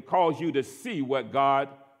that calls you to see what God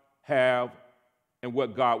have and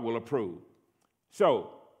what God will approve.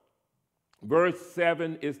 So, verse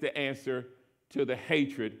 7 is the answer to the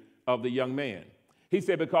hatred of the young man. He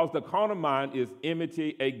said, because the carnal mind is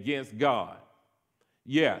enmity against God.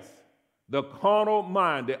 Yes, the carnal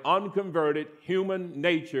mind, the unconverted human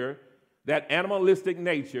nature, that animalistic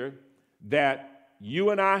nature that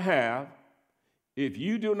you and I have, if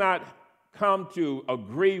you do not come to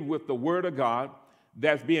agree with the Word of God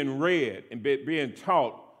that's being read and being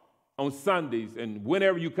taught on Sundays and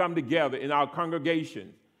whenever you come together in our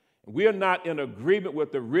congregations, we are not in agreement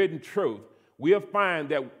with the written truth, we'll find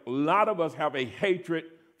that a lot of us have a hatred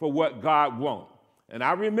for what God wants. And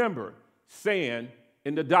I remember saying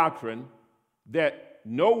in the doctrine that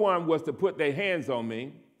no one was to put their hands on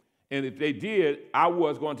me, and if they did, I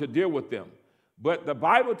was going to deal with them. But the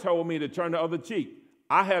Bible told me to turn the other cheek.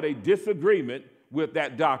 I had a disagreement with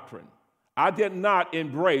that doctrine. I did not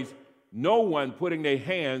embrace no one putting their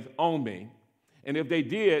hands on me. And if they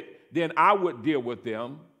did, then I would deal with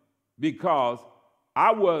them because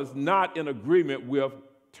I was not in agreement with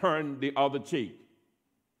turn the other cheek.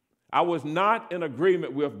 I was not in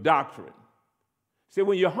agreement with doctrine. See,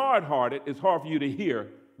 when you're hard-hearted, it's hard for you to hear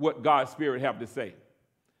what God's Spirit have to say.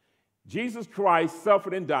 Jesus Christ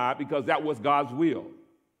suffered and died because that was God's will.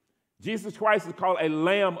 Jesus Christ is called a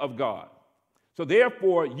Lamb of God. So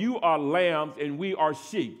therefore, you are lambs and we are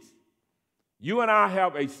sheep. You and I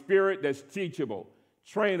have a spirit that's teachable,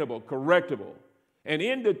 trainable, correctable. And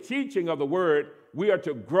in the teaching of the word, we are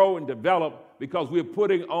to grow and develop because we're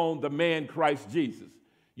putting on the man Christ Jesus.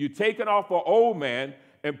 You take it off an old man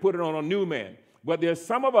and put it on a new man. But there's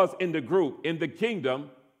some of us in the group, in the kingdom,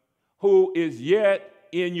 who is yet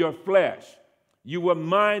in your flesh. You will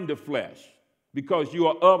mind the flesh because you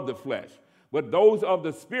are of the flesh. But those of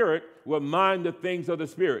the Spirit will mind the things of the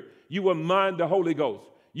Spirit. You will mind the Holy Ghost.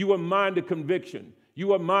 You will mind the conviction. You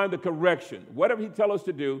will mind the correction. Whatever he tells us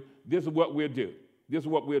to do, this is what we'll do. This is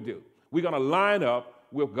what we'll do. We're going to line up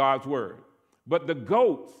with God's word. But the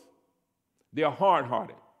goats, they're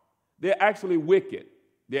hard-hearted. They're actually wicked.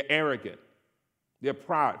 They're arrogant. They're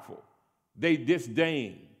prideful. They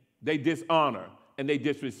disdain. They dishonor. And they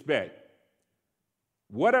disrespect.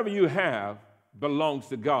 Whatever you have belongs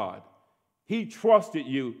to God. He trusted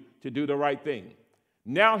you to do the right thing.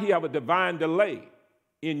 Now he have a divine delay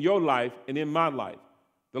in your life and in my life.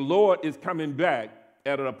 The Lord is coming back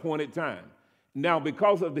at an appointed time. Now,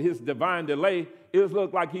 because of his divine delay, it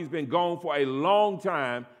looks like he's been gone for a long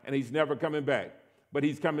time and he's never coming back. But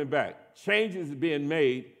he's coming back. Changes are being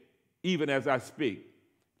made even as I speak.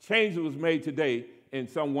 Change was made today in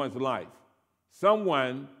someone's life.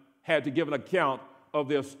 Someone had to give an account of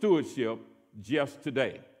their stewardship just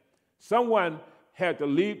today. Someone had to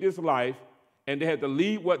leave this life, and they had to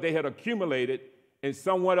leave what they had accumulated, and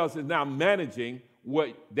someone else is now managing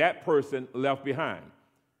what that person left behind.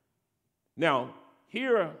 Now,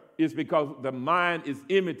 here is because the mind is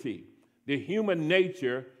enmity. The human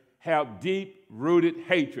nature have deep-rooted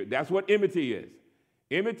hatred. That's what enmity is.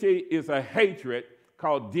 Enmity is a hatred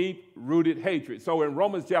called deep-rooted hatred. So in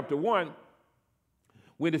Romans chapter 1,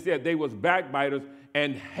 when it said they was backbiters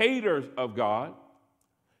and haters of God,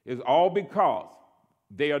 is all because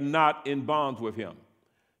they are not in bonds with him.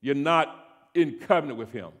 You're not in covenant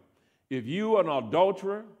with him. If you are an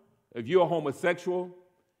adulterer, if you're a homosexual,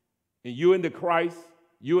 and you're in the Christ,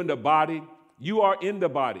 you're in the body, you are in the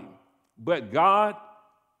body. But God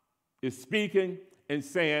is speaking and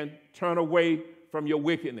saying, turn away from your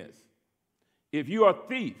wickedness. If you are a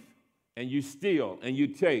thief and you steal and you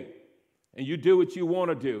take, and you do what you want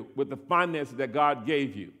to do with the finances that God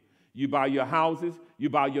gave you. You buy your houses, you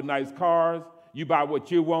buy your nice cars, you buy what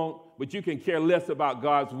you want, but you can care less about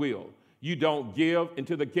God's will. You don't give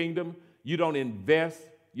into the kingdom. You don't invest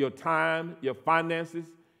your time, your finances.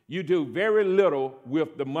 You do very little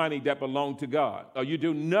with the money that belongs to God, or you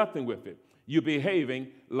do nothing with it. You're behaving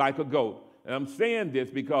like a goat. And I'm saying this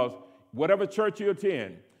because whatever church you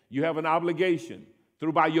attend, you have an obligation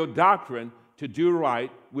by your doctrine to do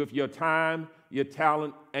right with your time, your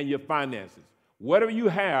talent, and your finances. Whatever you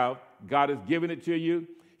have, God has given it to you.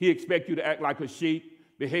 He expects you to act like a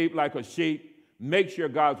sheep, behave like a sheep, make sure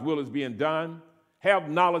God's will is being done, have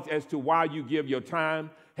knowledge as to why you give your time,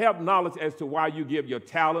 have knowledge as to why you give your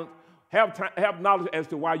talent, have knowledge as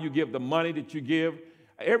to why you give the money that you give.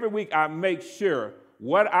 Every week I make sure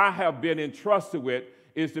what I have been entrusted with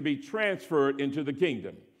is to be transferred into the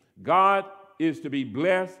kingdom. God is to be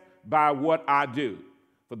blessed by what I do.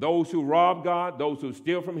 For those who rob God, those who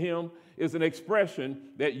steal from him, is an expression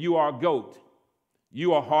that you are a goat.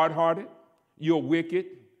 You are hard-hearted, you're wicked,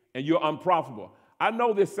 and you're unprofitable. I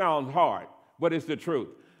know this sounds hard, but it's the truth.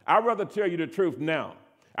 I'd rather tell you the truth now.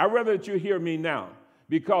 I'd rather that you hear me now,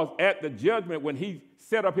 because at the judgment, when he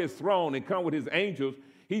set up his throne and come with his angels,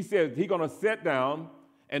 he says he's going to sit down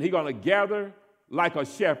and he's going to gather like a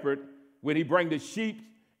shepherd when he bring the sheep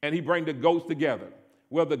and he bring the goats together.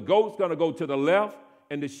 Well, the goat's going to go to the left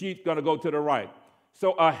and the sheep's going to go to the right.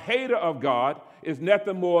 So a hater of God is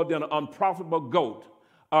nothing more than an unprofitable goat.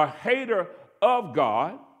 A hater of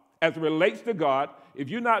God, as it relates to God, if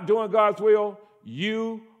you're not doing God's will,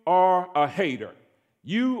 you are a hater.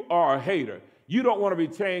 You are a hater. You don't want to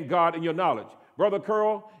retain God in your knowledge. Brother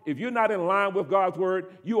Curl, if you're not in line with God's word,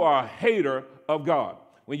 you are a hater of God.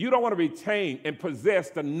 When you don't want to retain and possess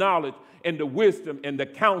the knowledge and the wisdom and the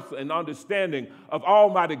counsel and understanding of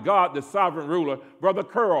Almighty God, the sovereign ruler, Brother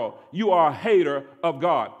Curl, you are a hater of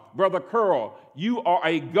God. Brother Curl, you are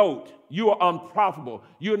a goat. You are unprofitable.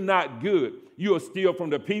 You're not good. You will steal from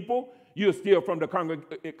the people. You'll steal from the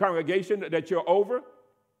congregation that you're over.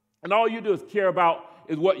 And all you do is care about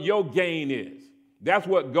is what your gain is. That's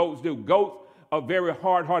what goats do. Goats are very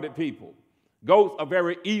hard-hearted people. Goats are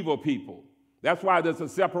very evil people. That's why there's a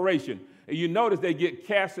separation. And you notice they get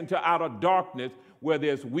cast into outer darkness where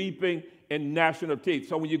there's weeping and gnashing of teeth.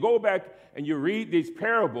 So when you go back and you read these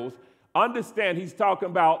parables, understand he's talking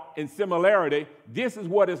about, in similarity, this is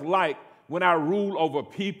what it's like when I rule over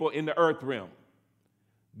people in the earth realm.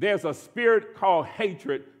 There's a spirit called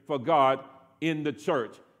hatred for God in the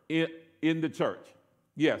church. In the church.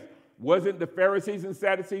 Yes. Wasn't the Pharisees and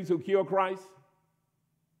Sadducees who killed Christ?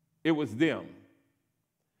 It was them.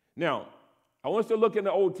 Now, I want us to look in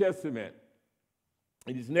the Old Testament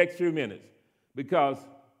in these next few minutes, because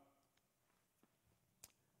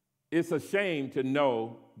it's a shame to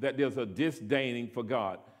know that there's a disdaining for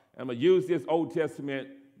God. I'm going to use this Old Testament,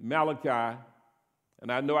 Malachi,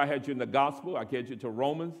 and I know I had you in the gospel. I had you to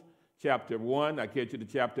Romans chapter 1. I had you to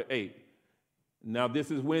chapter 8. Now,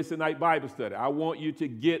 this is Wednesday night Bible study. I want you to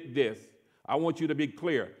get this. I want you to be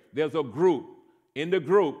clear. There's a group. In the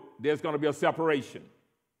group, there's going to be a separation.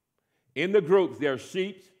 In the groups, there are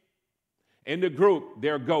sheep. In the group,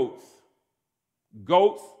 there are goats.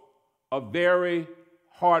 Goats are very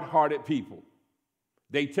hard-hearted people.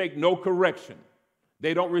 They take no correction.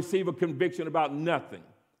 They don't receive a conviction about nothing.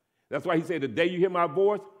 That's why he said, the day you hear my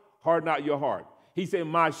voice, harden not your heart. He said,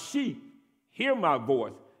 my sheep hear my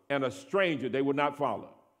voice, and a stranger they will not follow.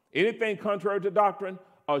 Anything contrary to doctrine,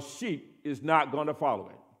 a sheep is not going to follow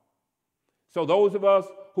it. So those of us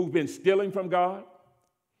who've been stealing from God,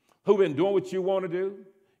 who've been doing what you want to do,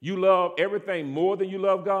 you love everything more than you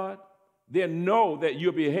love God, then know that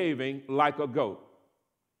you're behaving like a goat.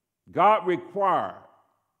 God requires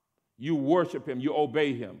you worship him, you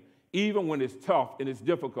obey him, even when it's tough and it's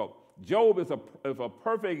difficult. Job is a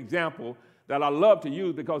perfect example that I love to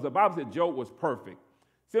use, because the Bible said Job was perfect.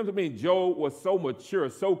 Simply means Job was so mature,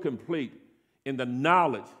 so complete in the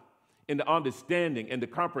knowledge, in the understanding, and the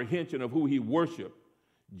comprehension of who he worshiped.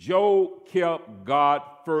 Job kept God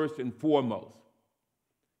first and foremost.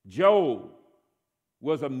 Job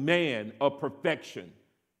was a man of perfection.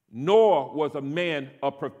 Noah was a man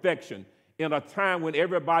of perfection. In a time when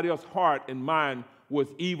everybody else's heart and mind was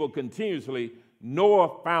evil continuously,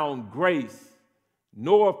 Noah found grace.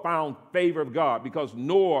 Noah found favor of God, because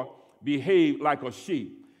Noah behaved like a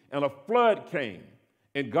sheep. And a flood came,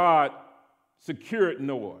 and God secured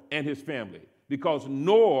Noah and his family, because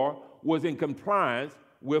Noah was in compliance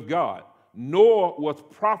with God. Noah was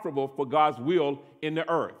profitable for God's will in the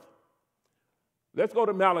earth. Let's go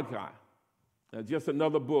to Malachi. Now, just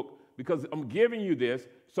another book, because I'm giving you this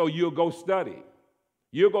so you'll go study.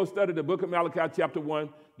 You'll go study the book of Malachi chapter 1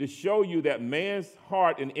 to show you that man's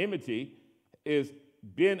heart and enmity has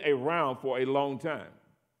been around for a long time.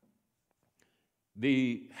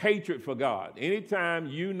 The hatred for God. Anytime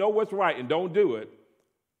you know what's right and don't do it,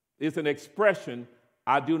 it's an expression,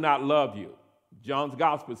 I do not love you. John's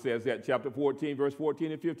gospel says that, chapter 14, verse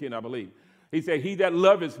 14 and 15, I believe. He said, he that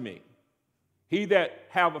loveth me, he that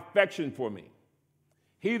have affection for me,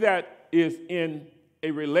 he that is in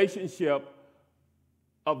a relationship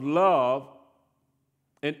of love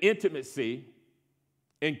and intimacy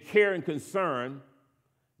and care and concern,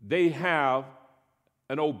 they have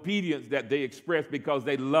an obedience that they express because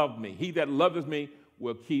they love me. He that loveth me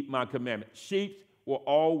will keep my commandment. Sheep will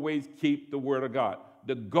always keep the word of God.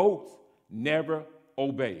 The goats never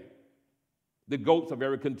obey. The goats are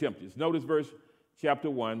very contemptuous. Notice verse chapter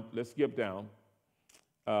 1. Let's skip down.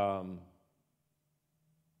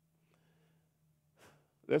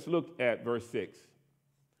 Let's look at verse 6.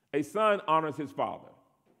 A son honors his father,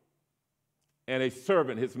 and a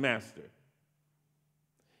servant his master.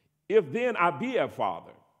 If then I be a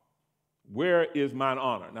father, where is mine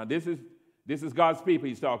honor? Now this is God's people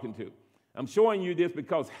he's talking to. I'm showing you this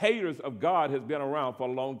because haters of God has been around for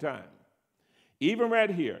a long time. Even right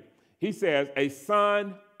here, he says, a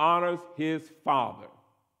son honors his father.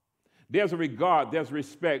 There's a regard, there's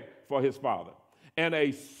respect for his father. And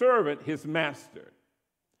a servant his master.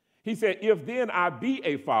 He said, if then I be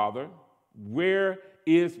a father, where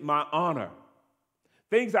is my honor?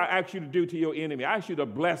 Things I ask you to do to your enemy, I ask you to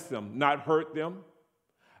bless them, not hurt them.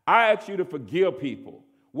 I ask you to forgive people.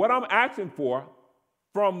 What I'm asking for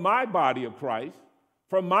from my body of Christ,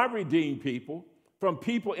 from my redeemed people, from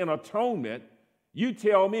people in atonement, you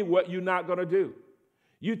tell me what you're not going to do.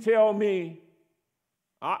 You tell me,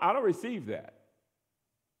 I don't receive that.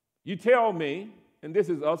 You tell me, and this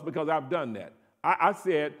is us because I've done that. I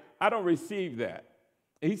said, I don't receive that.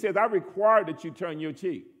 And he says, I require that you turn your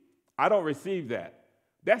cheek. I don't receive that.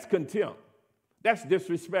 That's contempt. That's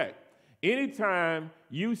disrespect. Anytime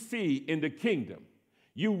you see in the kingdom,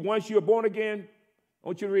 once you're born again, I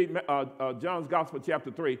want you to read John's Gospel,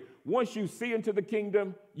 chapter 3. Once you see into the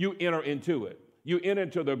kingdom, you enter into it. You enter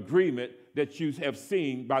into the agreement that you have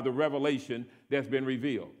seen by the revelation that's been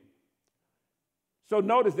revealed. So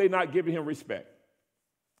notice they're not giving him respect.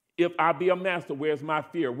 If I be a master, where's my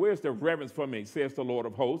fear? Where's the reverence for me, says the Lord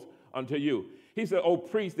of hosts unto you. He said, O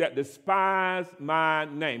priests that despise my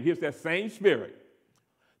name. Here's that same spirit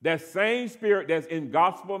that's in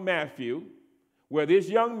Gospel of Matthew, where this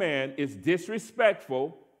young man is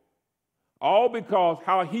disrespectful, all because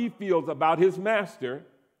how he feels about his master.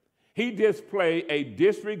 He displayed a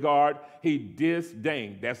disregard, he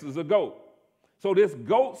disdained. This is a goat. So this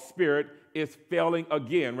goat spirit is failing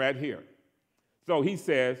again right here. So he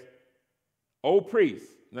says, O priests.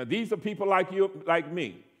 Now these are people like you, like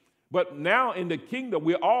me. But now in the kingdom,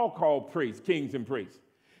 we're all called priests, kings and priests.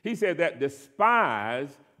 He said that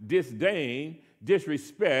despise, disdain,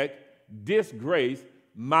 disrespect, disgrace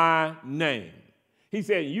my name. He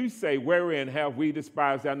said, you say, wherein have we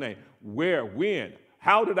despised our name? Where, when?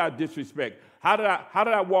 How did I disrespect? How did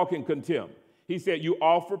I walk in contempt? He said, you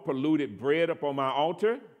offer polluted bread upon my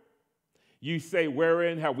altar. You say,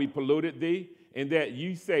 wherein have we polluted thee? And that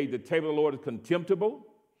you say the table of the Lord is contemptible.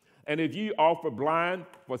 And if you offer blind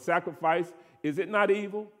for sacrifice, is it not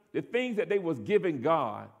evil? The things that they was giving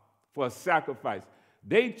God for a sacrifice,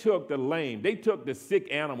 they took the lame, they took the sick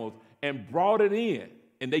animals and brought it in,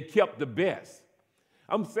 and they kept the best.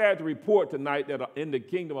 I'm sad to report tonight that in the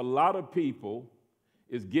kingdom, a lot of people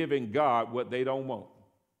is giving God what they don't want.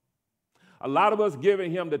 A lot of us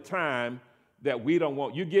giving him the time that we don't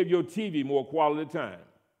want. You give your TV more quality time.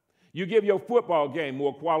 You give your football game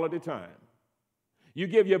more quality time. You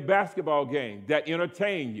give your basketball game that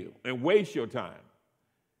entertain you and waste your time.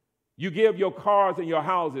 You give your cars and your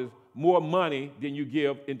houses more money than you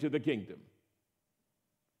give into the kingdom.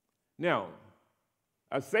 Now,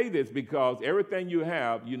 I say this because everything you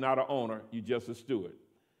have, you're not an owner, you're just a steward.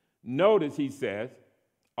 Notice he says,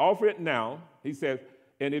 offer it now. He says,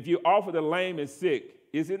 and if you offer the lame and sick,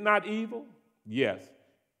 is it not evil? Yes.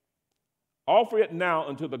 Offer it now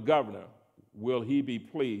unto the governor. Will he be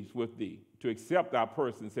pleased with thee to accept thy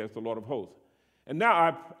person, says the Lord of hosts. And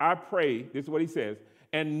now I pray, this is what he says,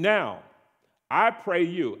 and now I pray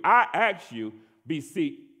you, I ask you,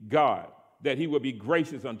 beseech God, that he will be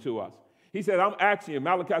gracious unto us. He said, I'm asking you.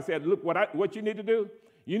 Malachi said, look, what you need to do,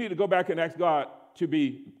 you need to go back and ask God to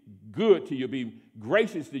be good to you, be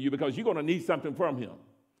gracious to you, because you're going to need something from him.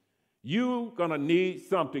 You're going to need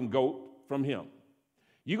something, goat, from him.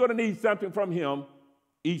 You're going to need something from him,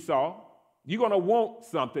 Esau. You're going to want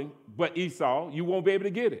something, but Esau, you won't be able to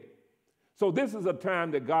get it. So this is a time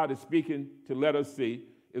that God is speaking to let us see.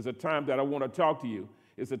 It's a time that I want to talk to you.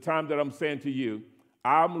 It's a time that I'm saying to you,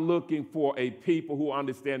 I'm looking for a people who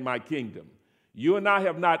understand my kingdom. You and I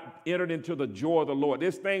have not entered into the joy of the Lord.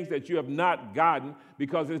 There's things that you have not gotten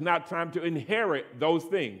because it's not time to inherit those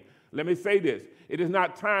things. Let me say this. It is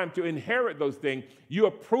not time to inherit those things. You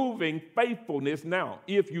are proving faithfulness now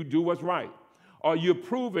if you do what's right. Or you're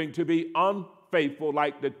proving to be unfaithful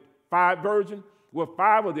like the 5 virgins. Well,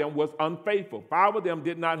 5 of them was unfaithful. 5 of them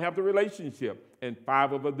did not have the relationship, and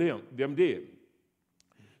 5 of them did.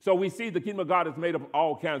 So we see the kingdom of God is made of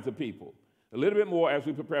all kinds of people. A little bit more as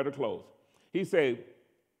we prepare to close. He said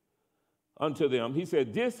unto them, he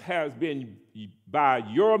said, this has been by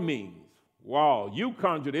your means. Wow, you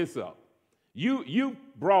conjured this up. You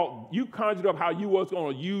conjured up how you was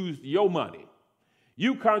going to use your money.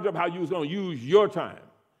 You conjured up how you was going to use your time.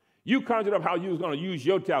 You conjured up how you was going to use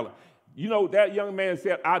your talent. You know, that young man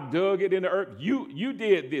said, I dug it in the earth. You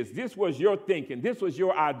did this. This was your thinking. This was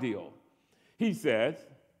your ideal. He says,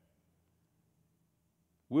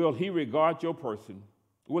 will he regard your person?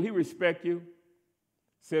 Will he respect you?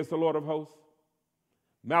 Says the Lord of hosts.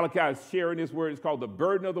 Malachi is sharing this word. It's called the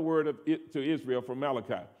burden of the word to Israel from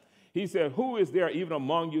Malachi. He said, who is there even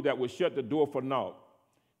among you that will shut the door for naught?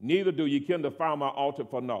 Neither do ye kindle fire my altar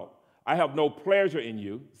for naught. I have no pleasure in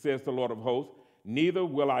you, says the Lord of hosts. Neither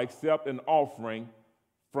will I accept an offering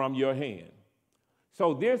from your hand.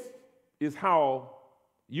 So this is how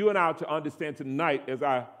you and I are to understand tonight as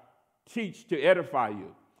I teach to edify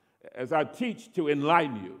you, as I teach to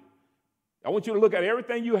enlighten you. I want you to look at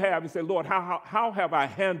everything you have and say, Lord, how have I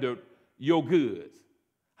handled your goods?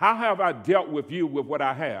 How have I dealt with you with what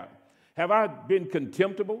I have? Have I been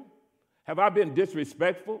contemptible? Have I been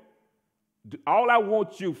disrespectful? All I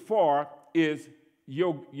want you for is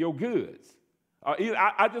your goods.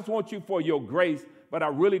 I just want you for your grace, but I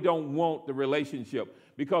really don't want the relationship.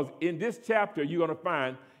 Because in this chapter, you're going to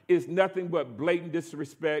find it's nothing but blatant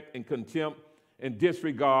disrespect and contempt and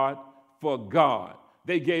disregard for God.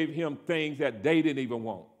 They gave him things that they didn't even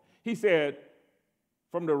want. He said,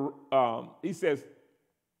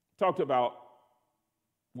 talked about,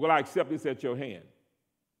 will I accept this at your hand?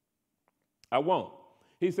 I won't.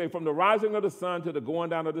 He said, from the rising of the sun to the going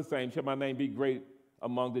down of the same shall my name be great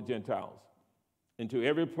among the Gentiles. Into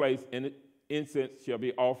every place incense shall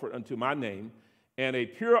be offered unto my name, and a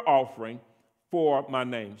pure offering for my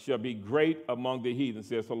name shall be great among the heathen,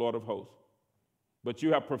 says the Lord of hosts. But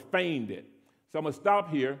you have profaned it. So I'm going to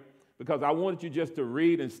stop here because I want you just to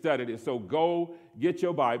read and study this. So go get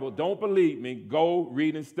your Bible. Don't believe me. Go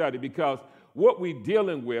read and study, because what we're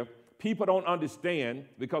dealing with, people don't understand,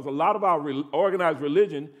 because a lot of our organized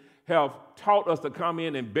religion have taught us to come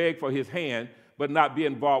in and beg for his hand but not be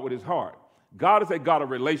involved with his heart. God is a God of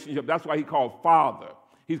relationship. That's why he called Father.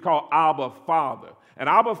 He's called Abba Father. And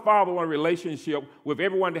Abba Father wants a relationship with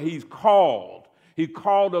everyone that he's called. He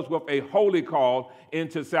called us with a holy call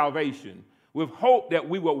into salvation, with hope that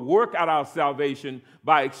we will work out our salvation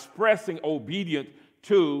by expressing obedience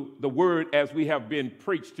to the word as we have been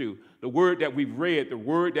preached to, the word that we've read, the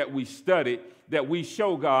word that we studied, that we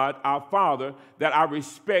show God, our Father, that I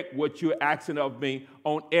respect what you're asking of me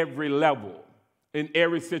on every level, in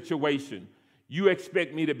every situation. You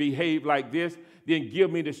expect me to behave like this, then give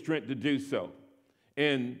me the strength to do so.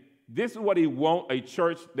 And this is what he wants, a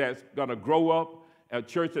church that's going to grow up, a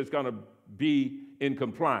church that's going to be in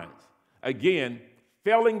compliance. Again,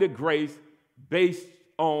 failing the grace based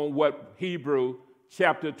on what Hebrew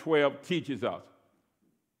chapter 12 teaches us,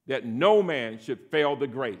 that no man should fail the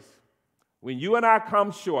grace. When you and I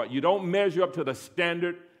come short, you don't measure up to the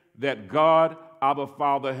standard that God, our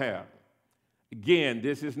Father, has. Again,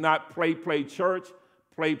 this is not play church,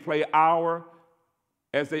 play hour.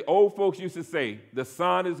 As the old folks used to say, the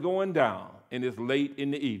sun is going down and it's late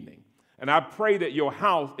in the evening. And I pray that your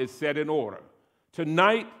house is set in order.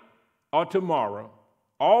 Tonight or tomorrow,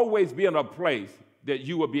 always be in a place that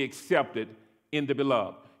you will be accepted in the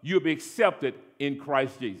beloved. You'll be accepted in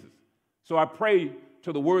Christ Jesus. So I pray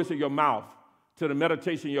to the words of your mouth, to the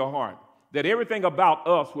meditation of your heart, that everything about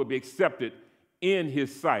us will be accepted in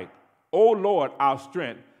his sight. O Lord, our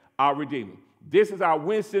strength, our Redeemer. This is our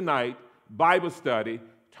Wednesday night Bible study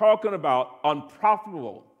talking about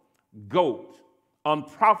unprofitable goats.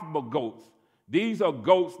 Unprofitable goats. These are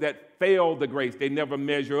goats that fail the grace. They never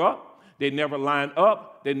measure up. They never line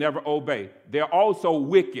up. They never obey. They're also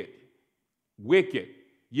wicked. Wicked.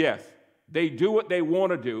 Yes, they do what they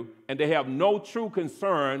want to do, and they have no true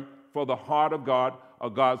concern for the heart of God or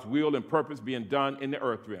God's will and purpose being done in the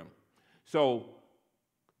earth realm. So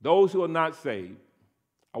those who are not saved,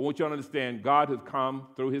 I want you to understand God has come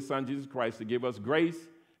through his son Jesus Christ to give us grace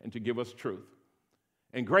and to give us truth.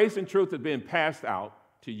 And grace and truth is being passed out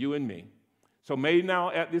to you and me. So may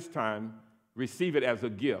now at this time receive it as a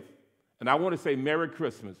gift. And I want to say Merry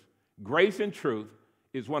Christmas. Grace and truth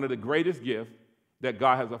is one of the greatest gifts that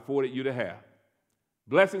God has afforded you to have.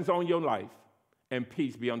 Blessings on your life and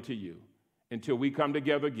peace be unto you. Until we come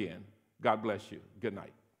together again, God bless you. Good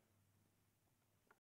night.